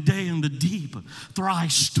night and day in the deep,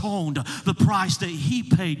 thrice stoned, the price that he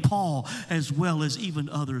paid, Paul, as well as even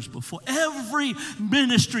others before. Every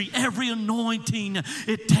ministry, every anointing,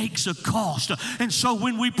 it takes a cost. And so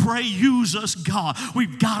when we pray, use us, God,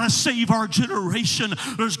 we've got to save our generation.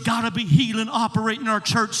 There's got to be healing operating in our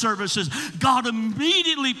church services. God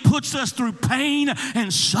immediately puts us through pain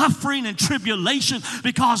and suffering and tribulation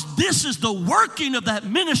because this is the working of that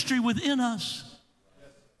ministry within us.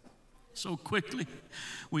 So quickly,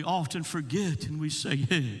 we often forget and we say,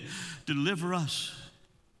 hey, deliver us,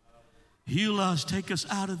 heal us, take us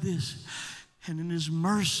out of this. And in his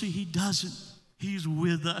mercy, he doesn't. He's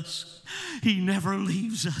with us. He never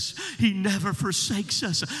leaves us. He never forsakes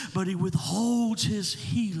us, but he withholds his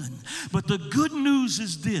healing. But the good news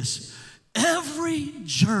is this: every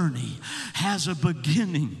journey has a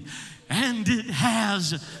beginning and it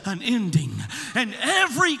has an ending. And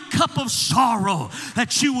every cup of sorrow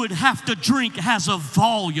that you would have to drink has a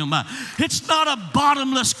volume. It's not a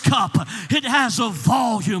bottomless cup. It has a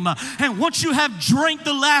volume. And once you have drank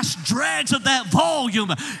the last dregs of that volume,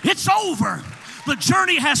 it's over. The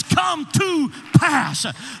journey has come to pass.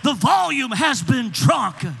 The volume has been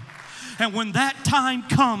drunk. And when that time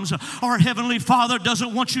comes, our Heavenly Father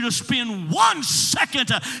doesn't want you to spend 1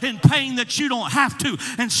 second in pain that you don't have to.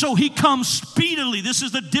 And so he comes speedily. This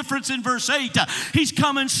is the difference in verse 8. He's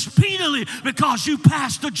coming speedily because you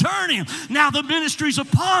passed the journey. Now the ministry's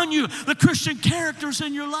upon you. The Christian character's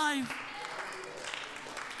in your life.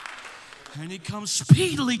 And he comes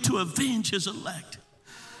speedily to avenge his elect.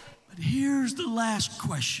 But here's the last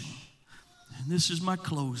question. And this is my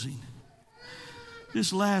closing.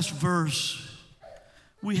 This last verse,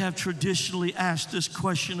 we have traditionally asked this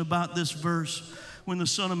question about this verse. When the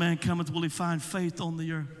Son of Man cometh, will he find faith on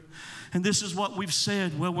the earth? And this is what we've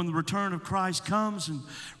said. Well, when the return of Christ comes and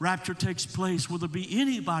rapture takes place, will there be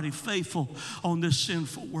anybody faithful on this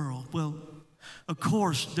sinful world? Well, of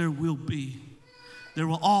course there will be. There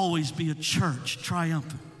will always be a church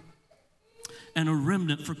triumphant and a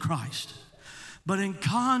remnant for Christ. But in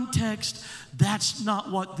context, that's not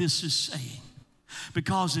what this is saying.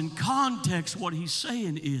 Because in context, what he's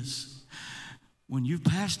saying is, when you've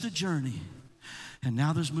passed the journey, and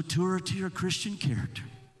now there's maturity or Christian character,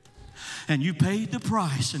 and you paid the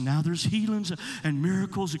price, and now there's healings and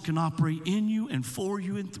miracles that can operate in you and for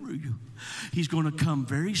you and through you, he's going to come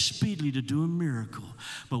very speedily to do a miracle.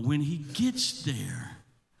 But when he gets there,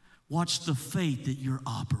 watch the faith that you're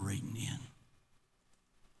operating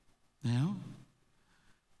in. Now,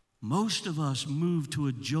 most of us move to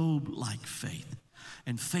a Job-like faith.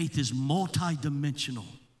 And faith is multidimensional.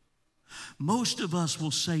 Most of us will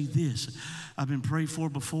say this: I've been prayed for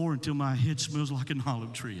before until my head smells like an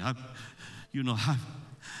olive tree. I've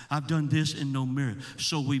done this and no merit.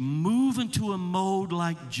 So we move into a mode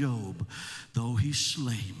like Job. Though he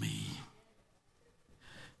slay me,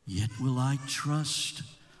 yet will I trust,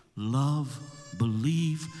 love,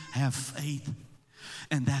 believe, have faith.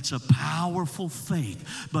 And that's a powerful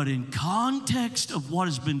faith. But in context of what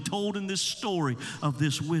has been told in this story of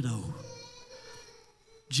this widow,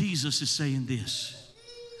 Jesus is saying this: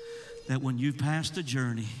 that when you've passed the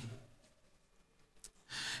journey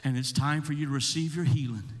and it's time for you to receive your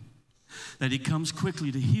healing, that he comes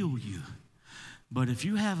quickly to heal you. But if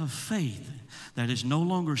you have a faith that is no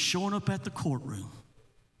longer showing up at the courtroom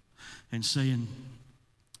and saying,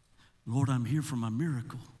 Lord, I'm here for my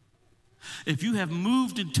miracle. If you have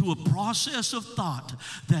moved into a process of thought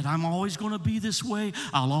that I'm always going to be this way,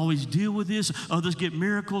 I'll always deal with this, others get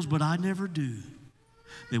miracles, but I never do,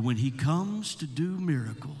 then when he comes to do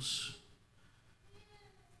miracles,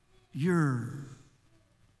 you're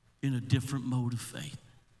in a different mode of faith.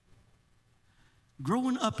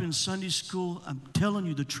 Growing up in Sunday school, I'm telling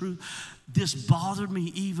you the truth, this bothered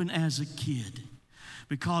me even as a kid.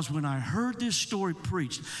 Because when I heard this story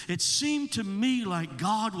preached, it seemed to me like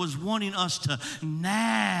God was wanting us to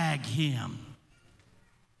nag him.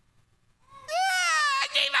 I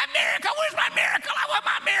need my miracle. Where's my miracle? I want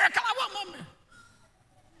my miracle. I want my miracle.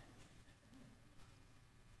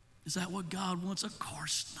 Is that what God wants? Of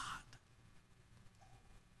course not.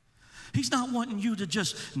 He's not wanting you to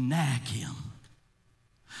just nag him.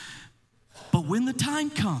 But when the time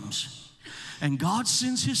comes and God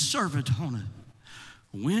sends his servant on a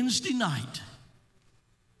Wednesday night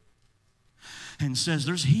and says,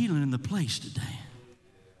 there's healing in the place today.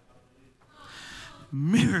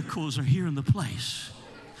 Miracles are here in the place.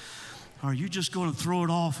 Are you just going to throw it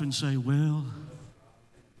off and say, well,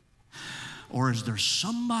 or is there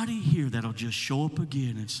somebody here that'll just show up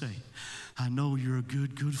again and say, I know you're a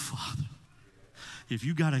good, good Father. If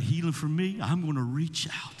you got a healing for me, I'm going to reach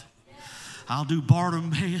out. I'll do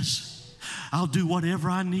Bartimaeus. I'll do whatever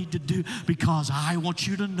I need to do because I want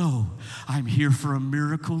you to know I'm here for a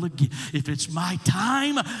miracle again. If it's my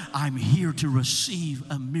time, I'm here to receive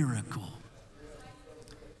a miracle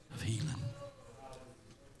of healing.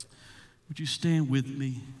 Would you stand with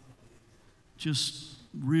me? Just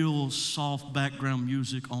real soft background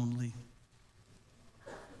music only.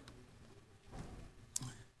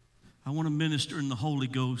 I want to minister in the Holy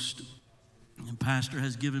Ghost, and Pastor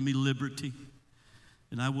has given me liberty.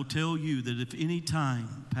 And I will tell you that if any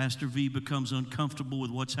time Pastor V becomes uncomfortable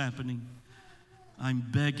with what's happening, I'm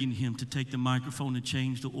begging him to take the microphone and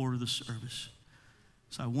change the order of the service.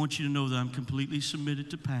 So I want you to know that I'm completely submitted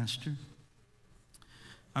to Pastor.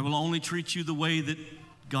 I will only treat you the way that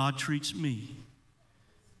God treats me.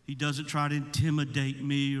 He doesn't try to intimidate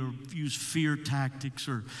me or use fear tactics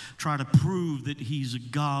or try to prove that he's a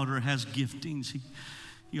God or has giftings.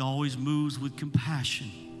 He always moves with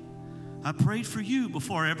compassion. I prayed for you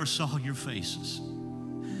before I ever saw your faces.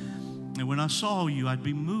 And when I saw you, I'd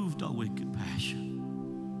be moved with compassion.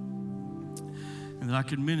 And that I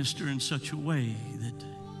could minister in such a way that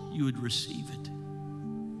you would receive it.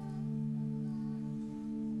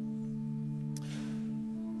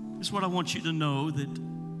 This is what I want you to know, that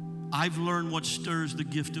I've learned what stirs the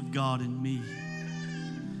gift of God in me.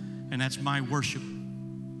 And that's my worship.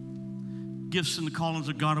 Gifts and the callings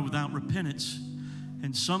of God are without repentance.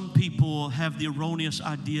 And some people have the erroneous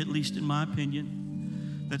idea, at least in my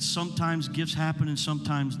opinion, that sometimes gifts happen and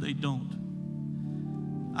sometimes they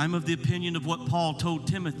don't. I'm of the opinion of what Paul told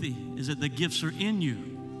Timothy, is that the gifts are in you.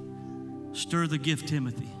 Stir the gift,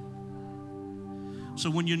 Timothy. So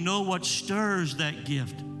when you know what stirs that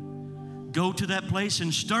gift, go to that place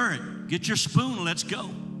and stir it. Get your spoon, let's go.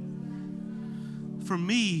 For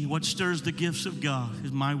me, what stirs the gifts of God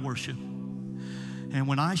is my worship. And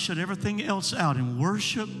when I shut everything else out and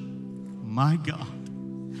worship my God,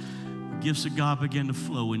 the gifts of God begin to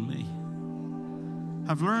flow in me.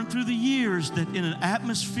 I've learned through the years that in an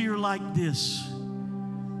atmosphere like this,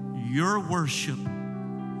 your worship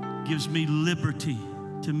gives me liberty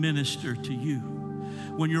to minister to you.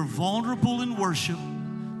 When you're vulnerable in worship,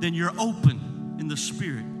 then you're open in the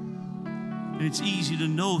Spirit. And it's easy to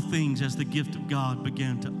know things as the gift of God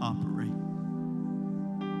began to operate.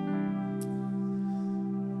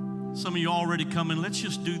 Some of you already coming. Let's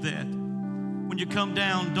just do that. When you come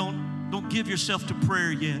down, don't give yourself to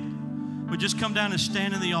prayer yet. But just come down and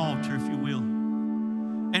stand in the altar, if you will.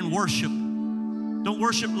 And worship. Don't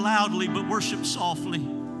worship loudly, but worship softly.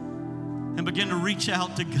 And begin to reach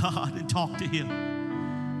out to God and talk to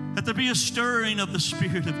Him. Let there be a stirring of the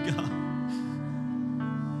Spirit of God.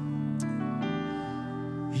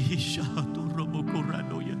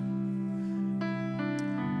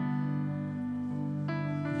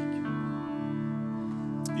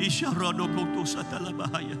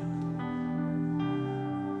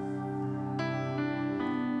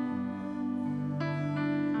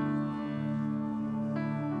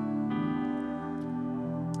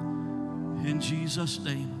 In Jesus'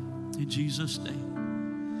 name, in Jesus'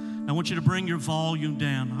 name. I want you to bring your volume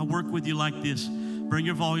down. I work with you like this. Bring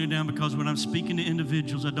your volume down, because when I'm speaking to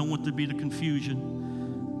individuals, I don't want there to be the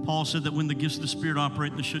confusion. Paul said that when the gifts of the Spirit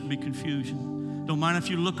operate, there shouldn't be confusion. Don't mind if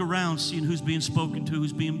you look around, seeing who's being spoken to,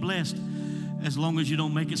 who's being blessed, as long as you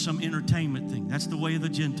don't make it some entertainment thing. That's the way of the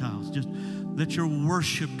Gentiles. Just let your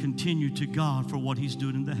worship continue to God for what He's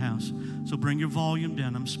doing in the house. So bring your volume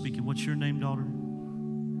down. I'm speaking. What's your name, daughter?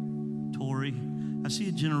 Tori. I see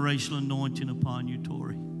a generational anointing upon you,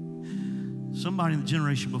 Tori. Somebody in the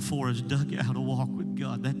generation before has dug out a walk with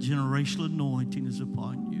God. That generational anointing is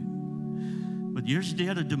upon you. But there's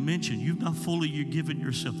yet a dimension. You've not fully given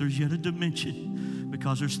yourself. There's yet a dimension,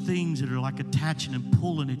 because there's things that are like attaching and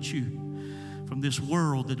pulling at you from this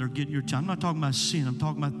world that are getting your time. I'm not talking about sin. I'm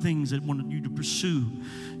talking about things that want you to pursue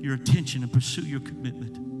your attention and pursue your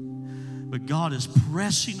commitment. But God is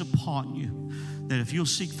pressing upon you that if you'll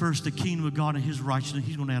seek first the kingdom of God and His righteousness,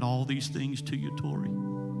 He's going to add all these things to you, Tori.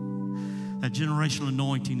 That generational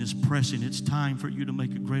anointing is pressing. It's time for you to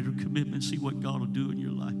make a greater commitment, see what God will do in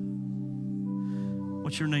your life.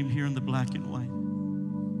 What's your name here in the black and white?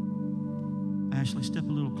 Ashley, step a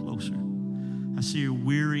little closer. I see a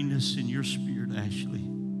weariness in your spirit, Ashley,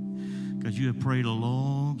 because you have prayed a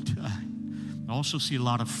long time. I also see a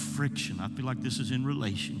lot of friction. I feel like this is in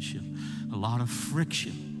relationship. A lot of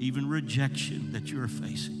friction, even rejection that you're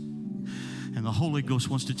facing. And the Holy Ghost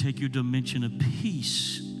wants to take you to a dimension of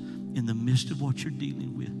peace in the midst of what you're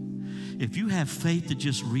dealing with. If you have faith to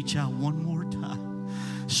just reach out one more time,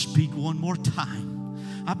 speak one more time,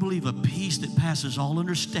 I believe a peace that passes all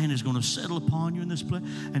understanding is going to settle upon you in this place,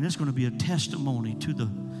 and it's going to be a testimony to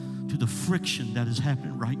the friction that is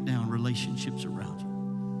happening right now in relationships around you.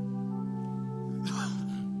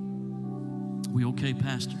 We okay,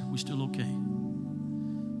 Pastor? We still okay?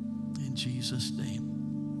 In Jesus' name.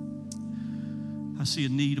 I see a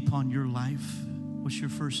need upon your life. What's your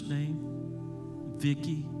first name?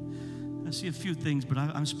 Vicky. I see a few things, but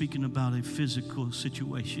I'm speaking about a physical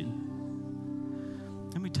situation.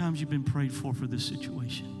 How many times you've been prayed for this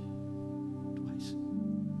situation? Twice.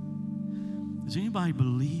 Does anybody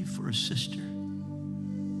believe for a sister?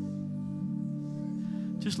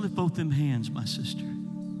 Just lift both them hands, my sister.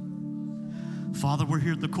 Father, we're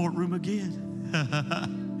here at the courtroom again.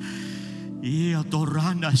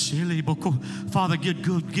 Father, give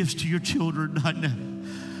good gifts to your children right now.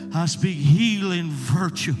 I speak healing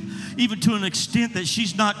virtue, even to an extent that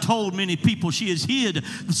she's not told many people. She has hid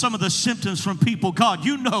some of the symptoms from people. God,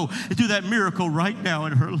 you know, do that miracle right now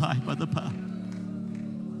in her life by the power.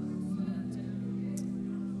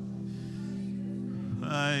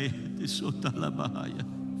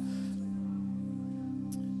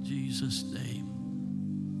 Jesus' name.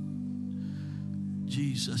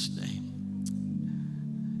 Jesus' name.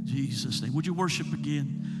 Jesus' name. Would you worship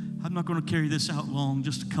again? I'm not going to carry this out long,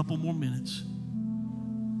 just a couple more minutes.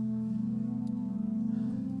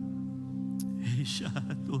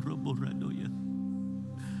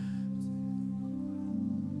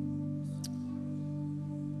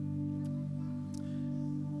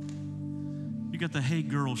 You got the Hey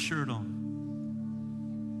Girl shirt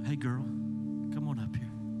on. Hey girl, come on up here.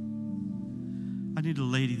 I need a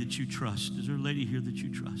lady that you trust. Is there a lady here that you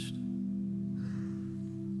trust?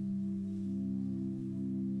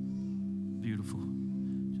 Beautiful.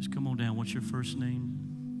 Just come on down. What's your first name?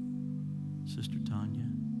 Sister Tanya.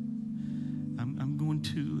 I'm going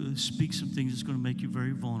to speak some things that's going to make you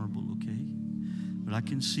very vulnerable, okay? But I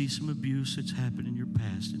can see some abuse that's happened in your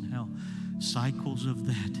past and how cycles of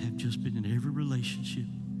that have just been in every relationship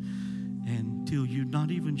until you're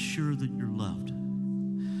not even sure that you're loved.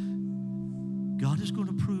 God is going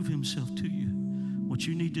to prove himself to you. What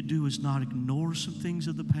you need to do is not ignore some things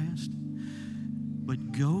of the past,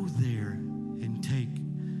 but go there and take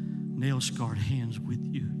nail-scarred hands with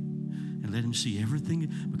you and let him see everything,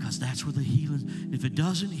 because that's where the healing, if it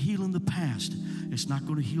doesn't heal in the past, it's not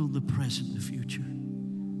going to heal in the present and the future.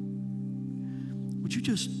 Would you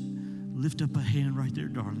just lift up a hand right there,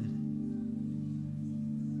 darling?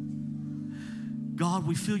 God,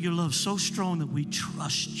 we feel your love so strong that we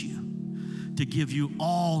trust you to give you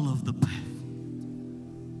all of the past,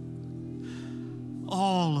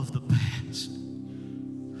 all of the past,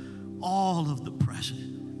 all of the present.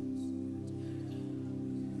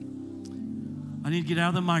 I need to get out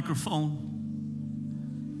of the microphone.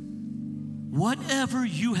 Whatever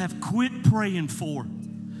you have quit praying for,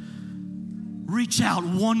 reach out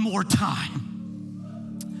one more time.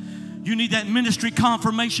 You need that ministry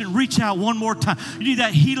confirmation, reach out one more time. You need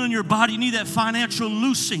that healing in your body, you need that financial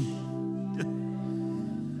loosing.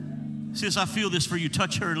 Sis, I feel this for you.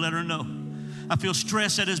 Touch her and let her know. I feel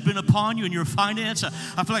stress that has been upon you in your finance.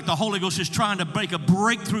 I feel like the Holy Ghost is trying to make a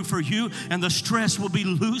breakthrough for you, and the stress will be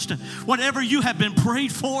loosed. Whatever you have been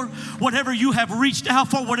prayed for, whatever you have reached out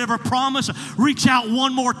for, whatever promise, reach out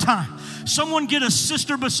one more time. Someone get a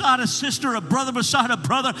sister beside a sister, a brother beside a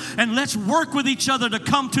brother, and let's work with each other to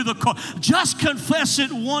come to the court. Just confess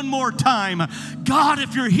it one more time. God,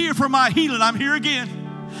 if you're here for my healing, I'm here again.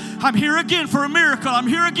 I'm here again for a miracle. I'm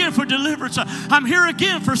here again for deliverance. I'm here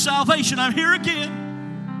again for salvation. I'm here again.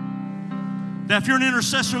 Now, if you're an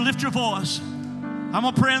intercessor, lift your voice. I'm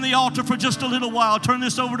going to pray on the altar for just a little while. I'll turn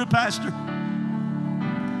this over to Pastor.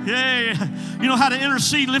 Yeah, you know how to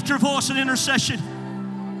intercede. Lift your voice in intercession.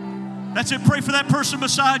 That's it. Pray for that person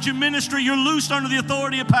beside you. Ministry, you're loosed under the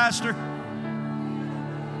authority of Pastor.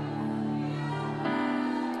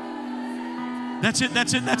 That's it.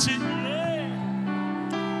 That's it. That's it.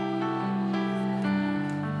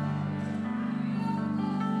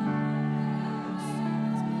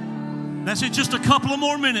 That's it, just a couple of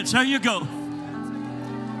more minutes. There you go.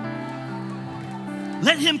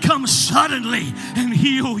 Let him come suddenly and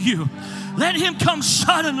heal you. Let him come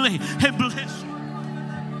suddenly and bless you.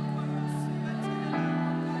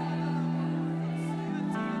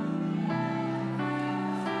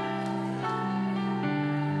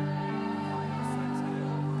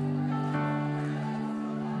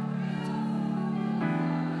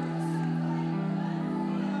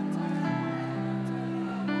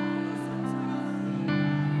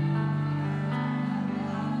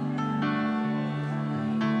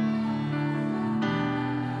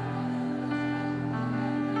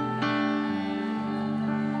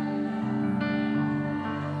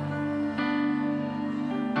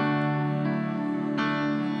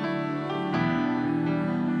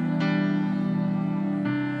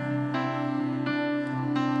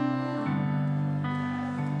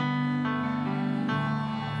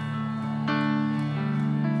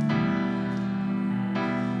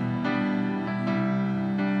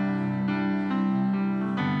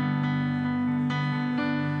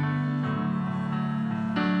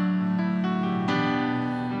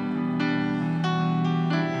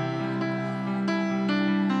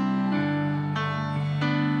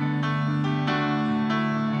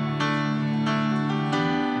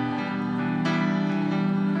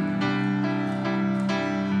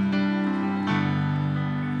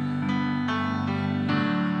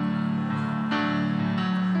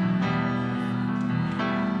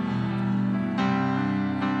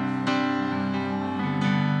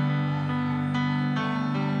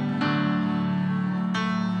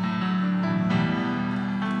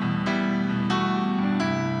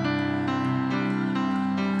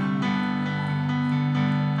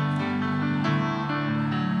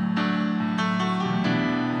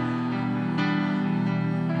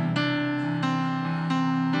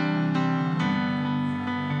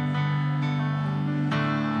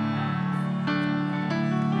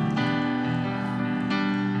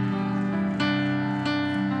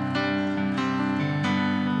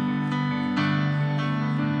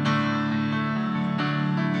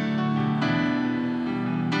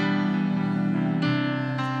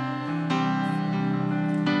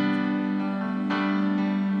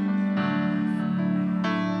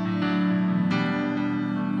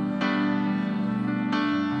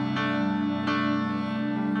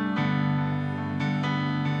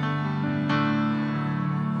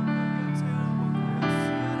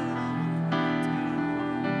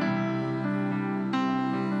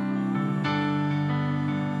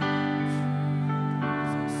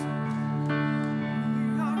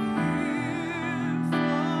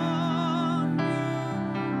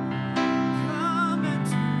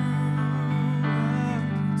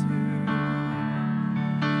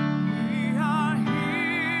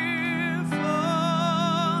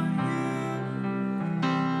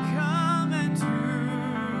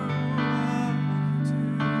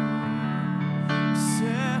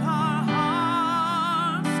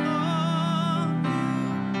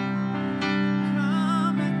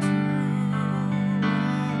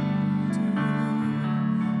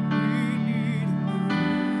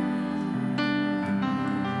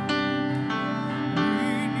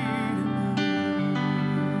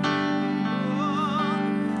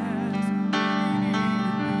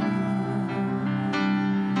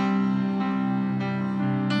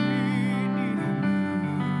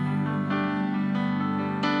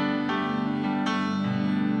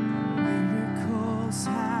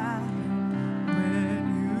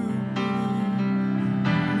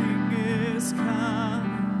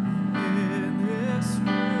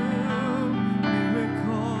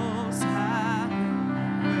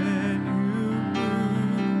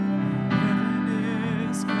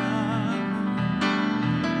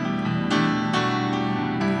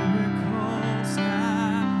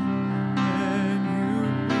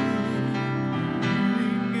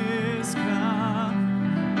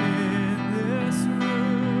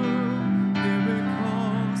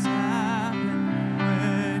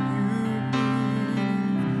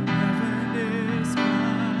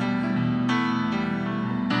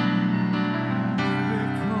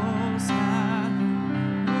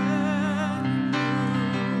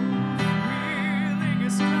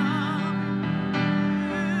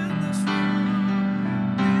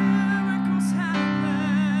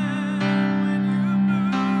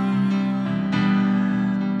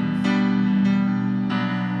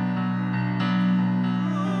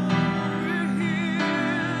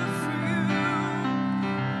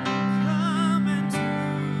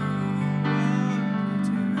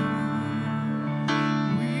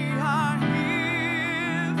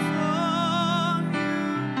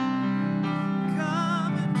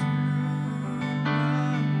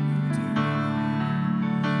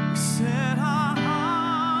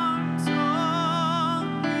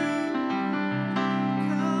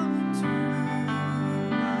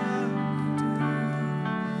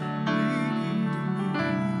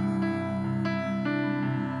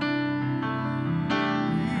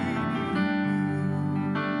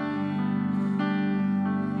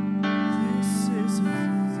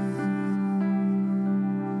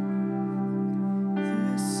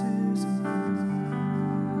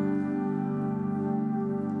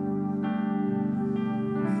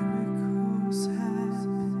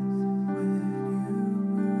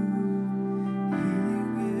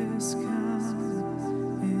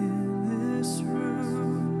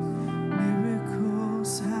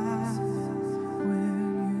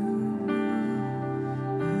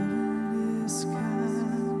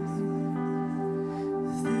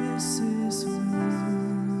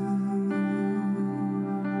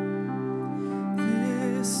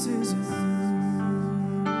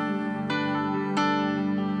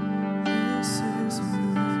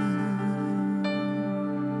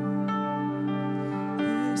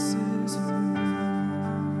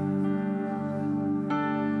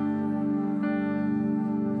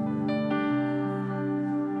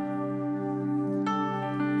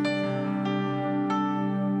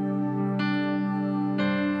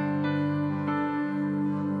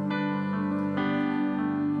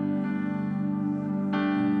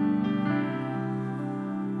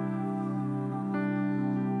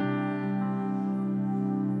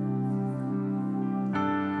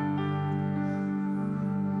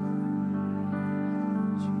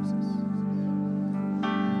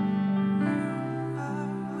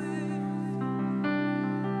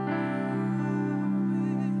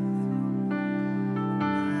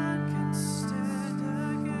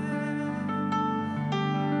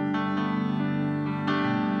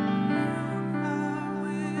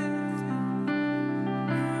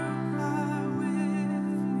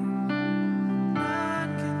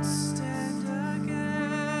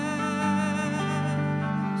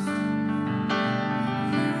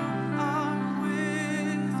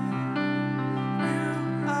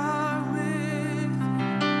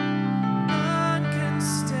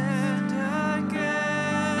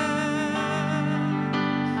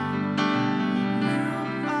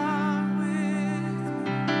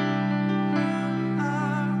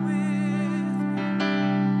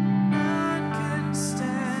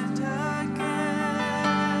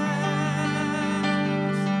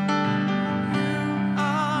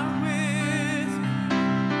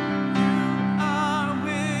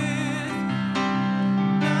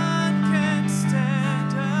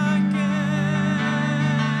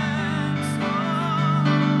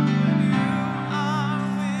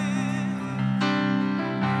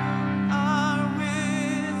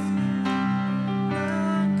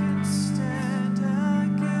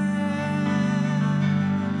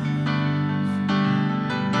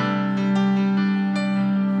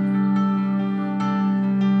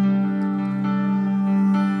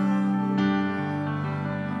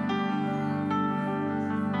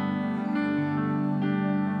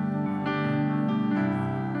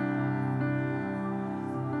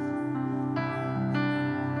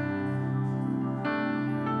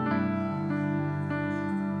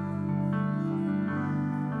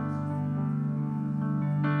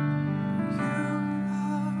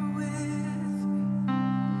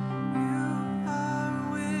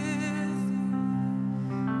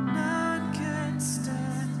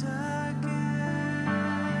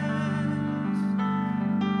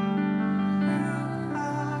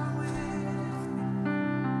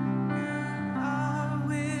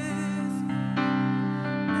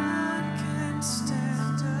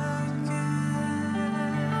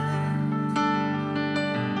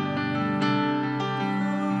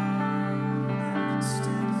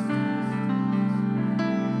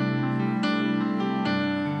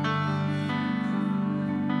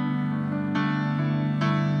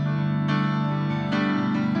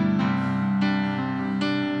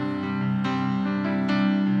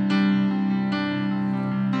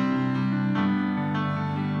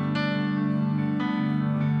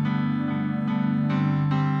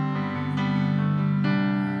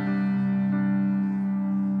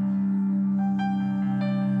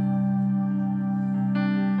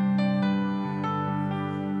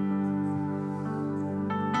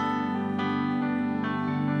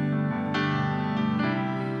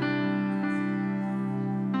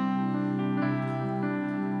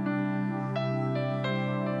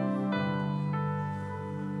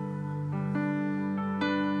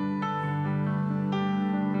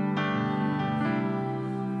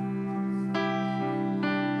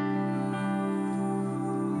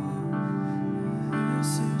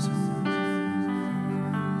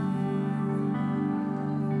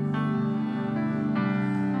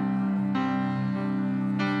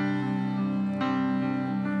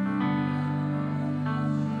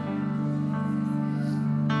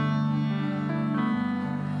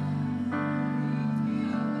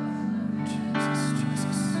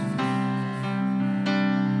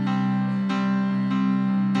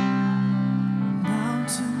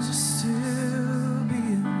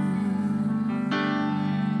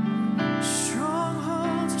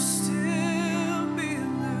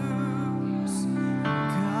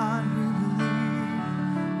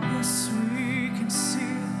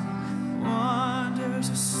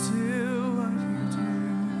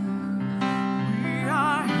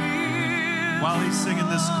 he's singing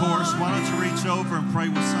this chorus, why don't you reach over and pray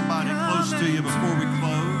with somebody close to you before we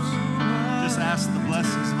close? Just ask the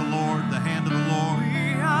blessings of the Lord, the hand of the Lord.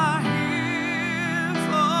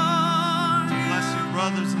 To bless you,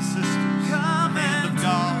 brothers and sisters. The hand of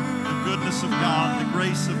God, the goodness of God, the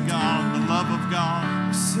grace of God, the love of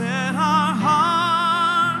God. Set our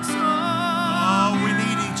hearts on. Oh, we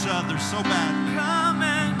need each other so badly. Come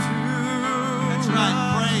and do. That's right.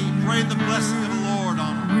 Pray the blessing of the Lord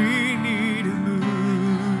on them. We need a move.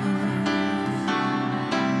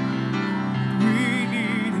 We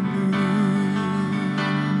need a move.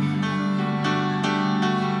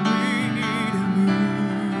 We need a move.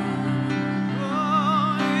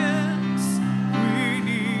 Oh, yes. We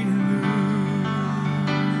need a move.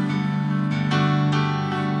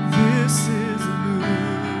 This is a move.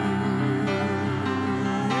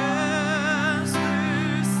 Yes,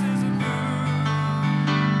 this is a move.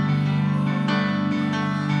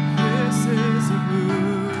 This is a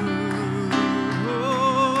move.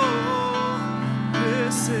 Oh,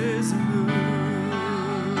 this is a move.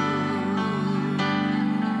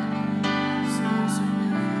 This is a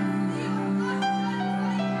move.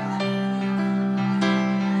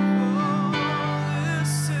 Oh,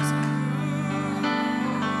 this is a move.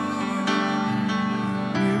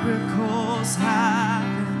 Miracles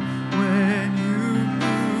happen when you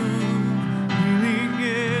move. Healing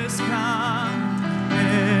is coming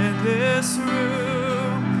in this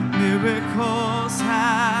room. Miracles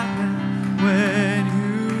happen when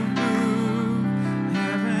you move.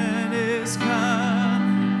 Heaven is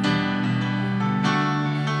coming.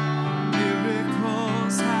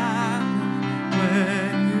 Miracles happen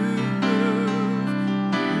when you move.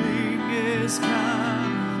 Healing is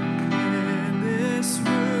coming in this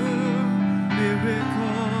room.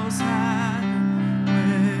 Miracles happen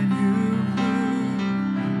when you move.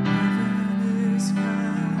 Heaven is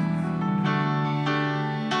coming.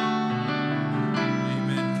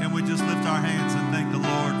 Amen. Can we just lift our hands and thank the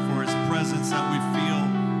Lord for his presence that we feel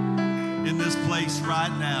in this place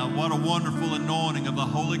right now? What a wonderful anointing of the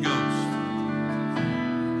Holy Ghost.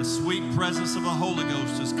 The sweet presence of the Holy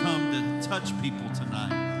Ghost has come to touch people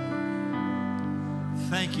tonight.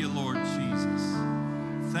 Thank you, Lord Jesus.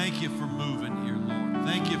 Thank you for moving here, Lord.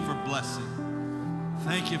 Thank you for blessing.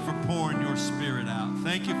 Thank you for pouring your Spirit out.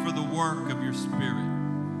 Thank you for the work of your Spirit.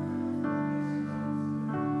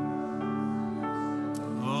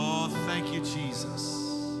 Oh, thank you, Jesus.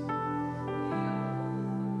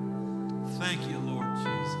 Thank you, Lord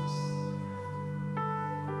Jesus.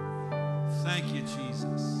 Thank you,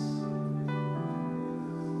 Jesus.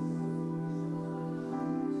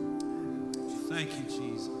 Thank you,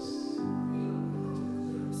 Jesus.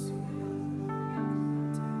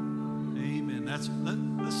 Amen.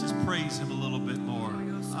 Let's just praise him a little bit more.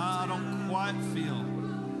 I don't quite feel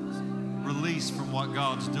released from what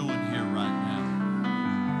God's doing here right now.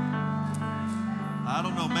 I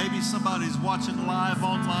don't know, maybe somebody's watching live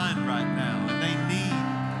online right now and they need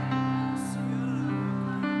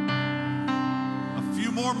a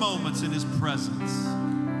few more moments in his presence.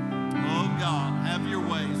 Oh God, have your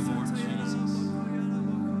way, Lord Jesus.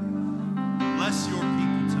 Bless your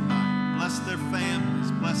people tonight. Bless their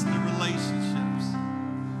families. Bless their relationships.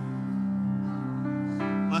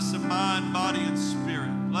 Bless their mind, body, and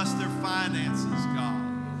spirit. Bless their finances, God.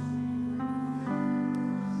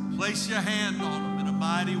 Place your hand on them in a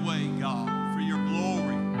mighty way, God, for your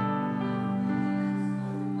glory.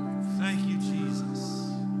 Thank you,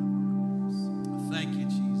 Jesus. Thank you,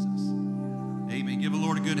 Jesus. Amen. Give the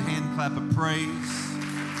Lord a good hand clap of praise.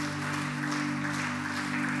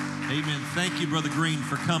 Amen. Thank you, Brother Greene,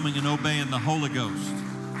 for coming and obeying the Holy Ghost.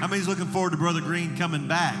 How many's looking forward to Brother Greene coming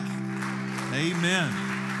back? Amen.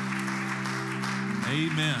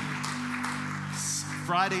 Amen.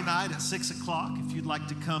 Friday night at 6 o'clock, if you'd like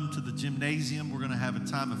to come to the gymnasium, we're going to have a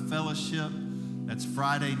time of fellowship. That's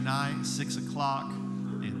Friday night, 6 o'clock.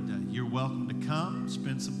 And you're welcome to come,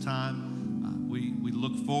 spend some time. We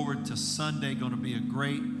look forward to Sunday. Going to be a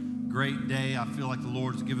great day. I feel like the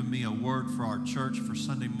Lord's given me a word for our church for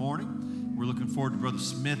Sunday morning. We're looking forward to Brother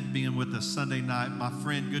Smith being with us Sunday night. My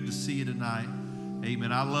friend, good to see you tonight.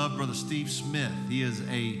 Amen. I love Brother Steve Smith. He has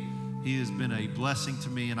been a blessing to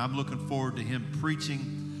me, and I'm looking forward to him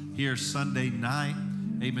preaching here Sunday night.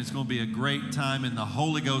 Amen. It's going to be a great time in the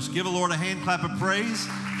Holy Ghost. Give the Lord a hand clap of praise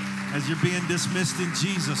as you're being dismissed in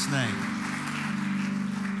Jesus' name.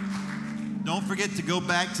 Don't forget to go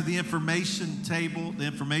back to the information table, the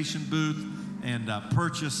information booth, and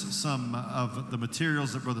purchase some of the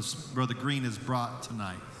materials that Brother Greene has brought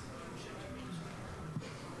tonight.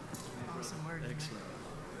 Awesome word. Excellent.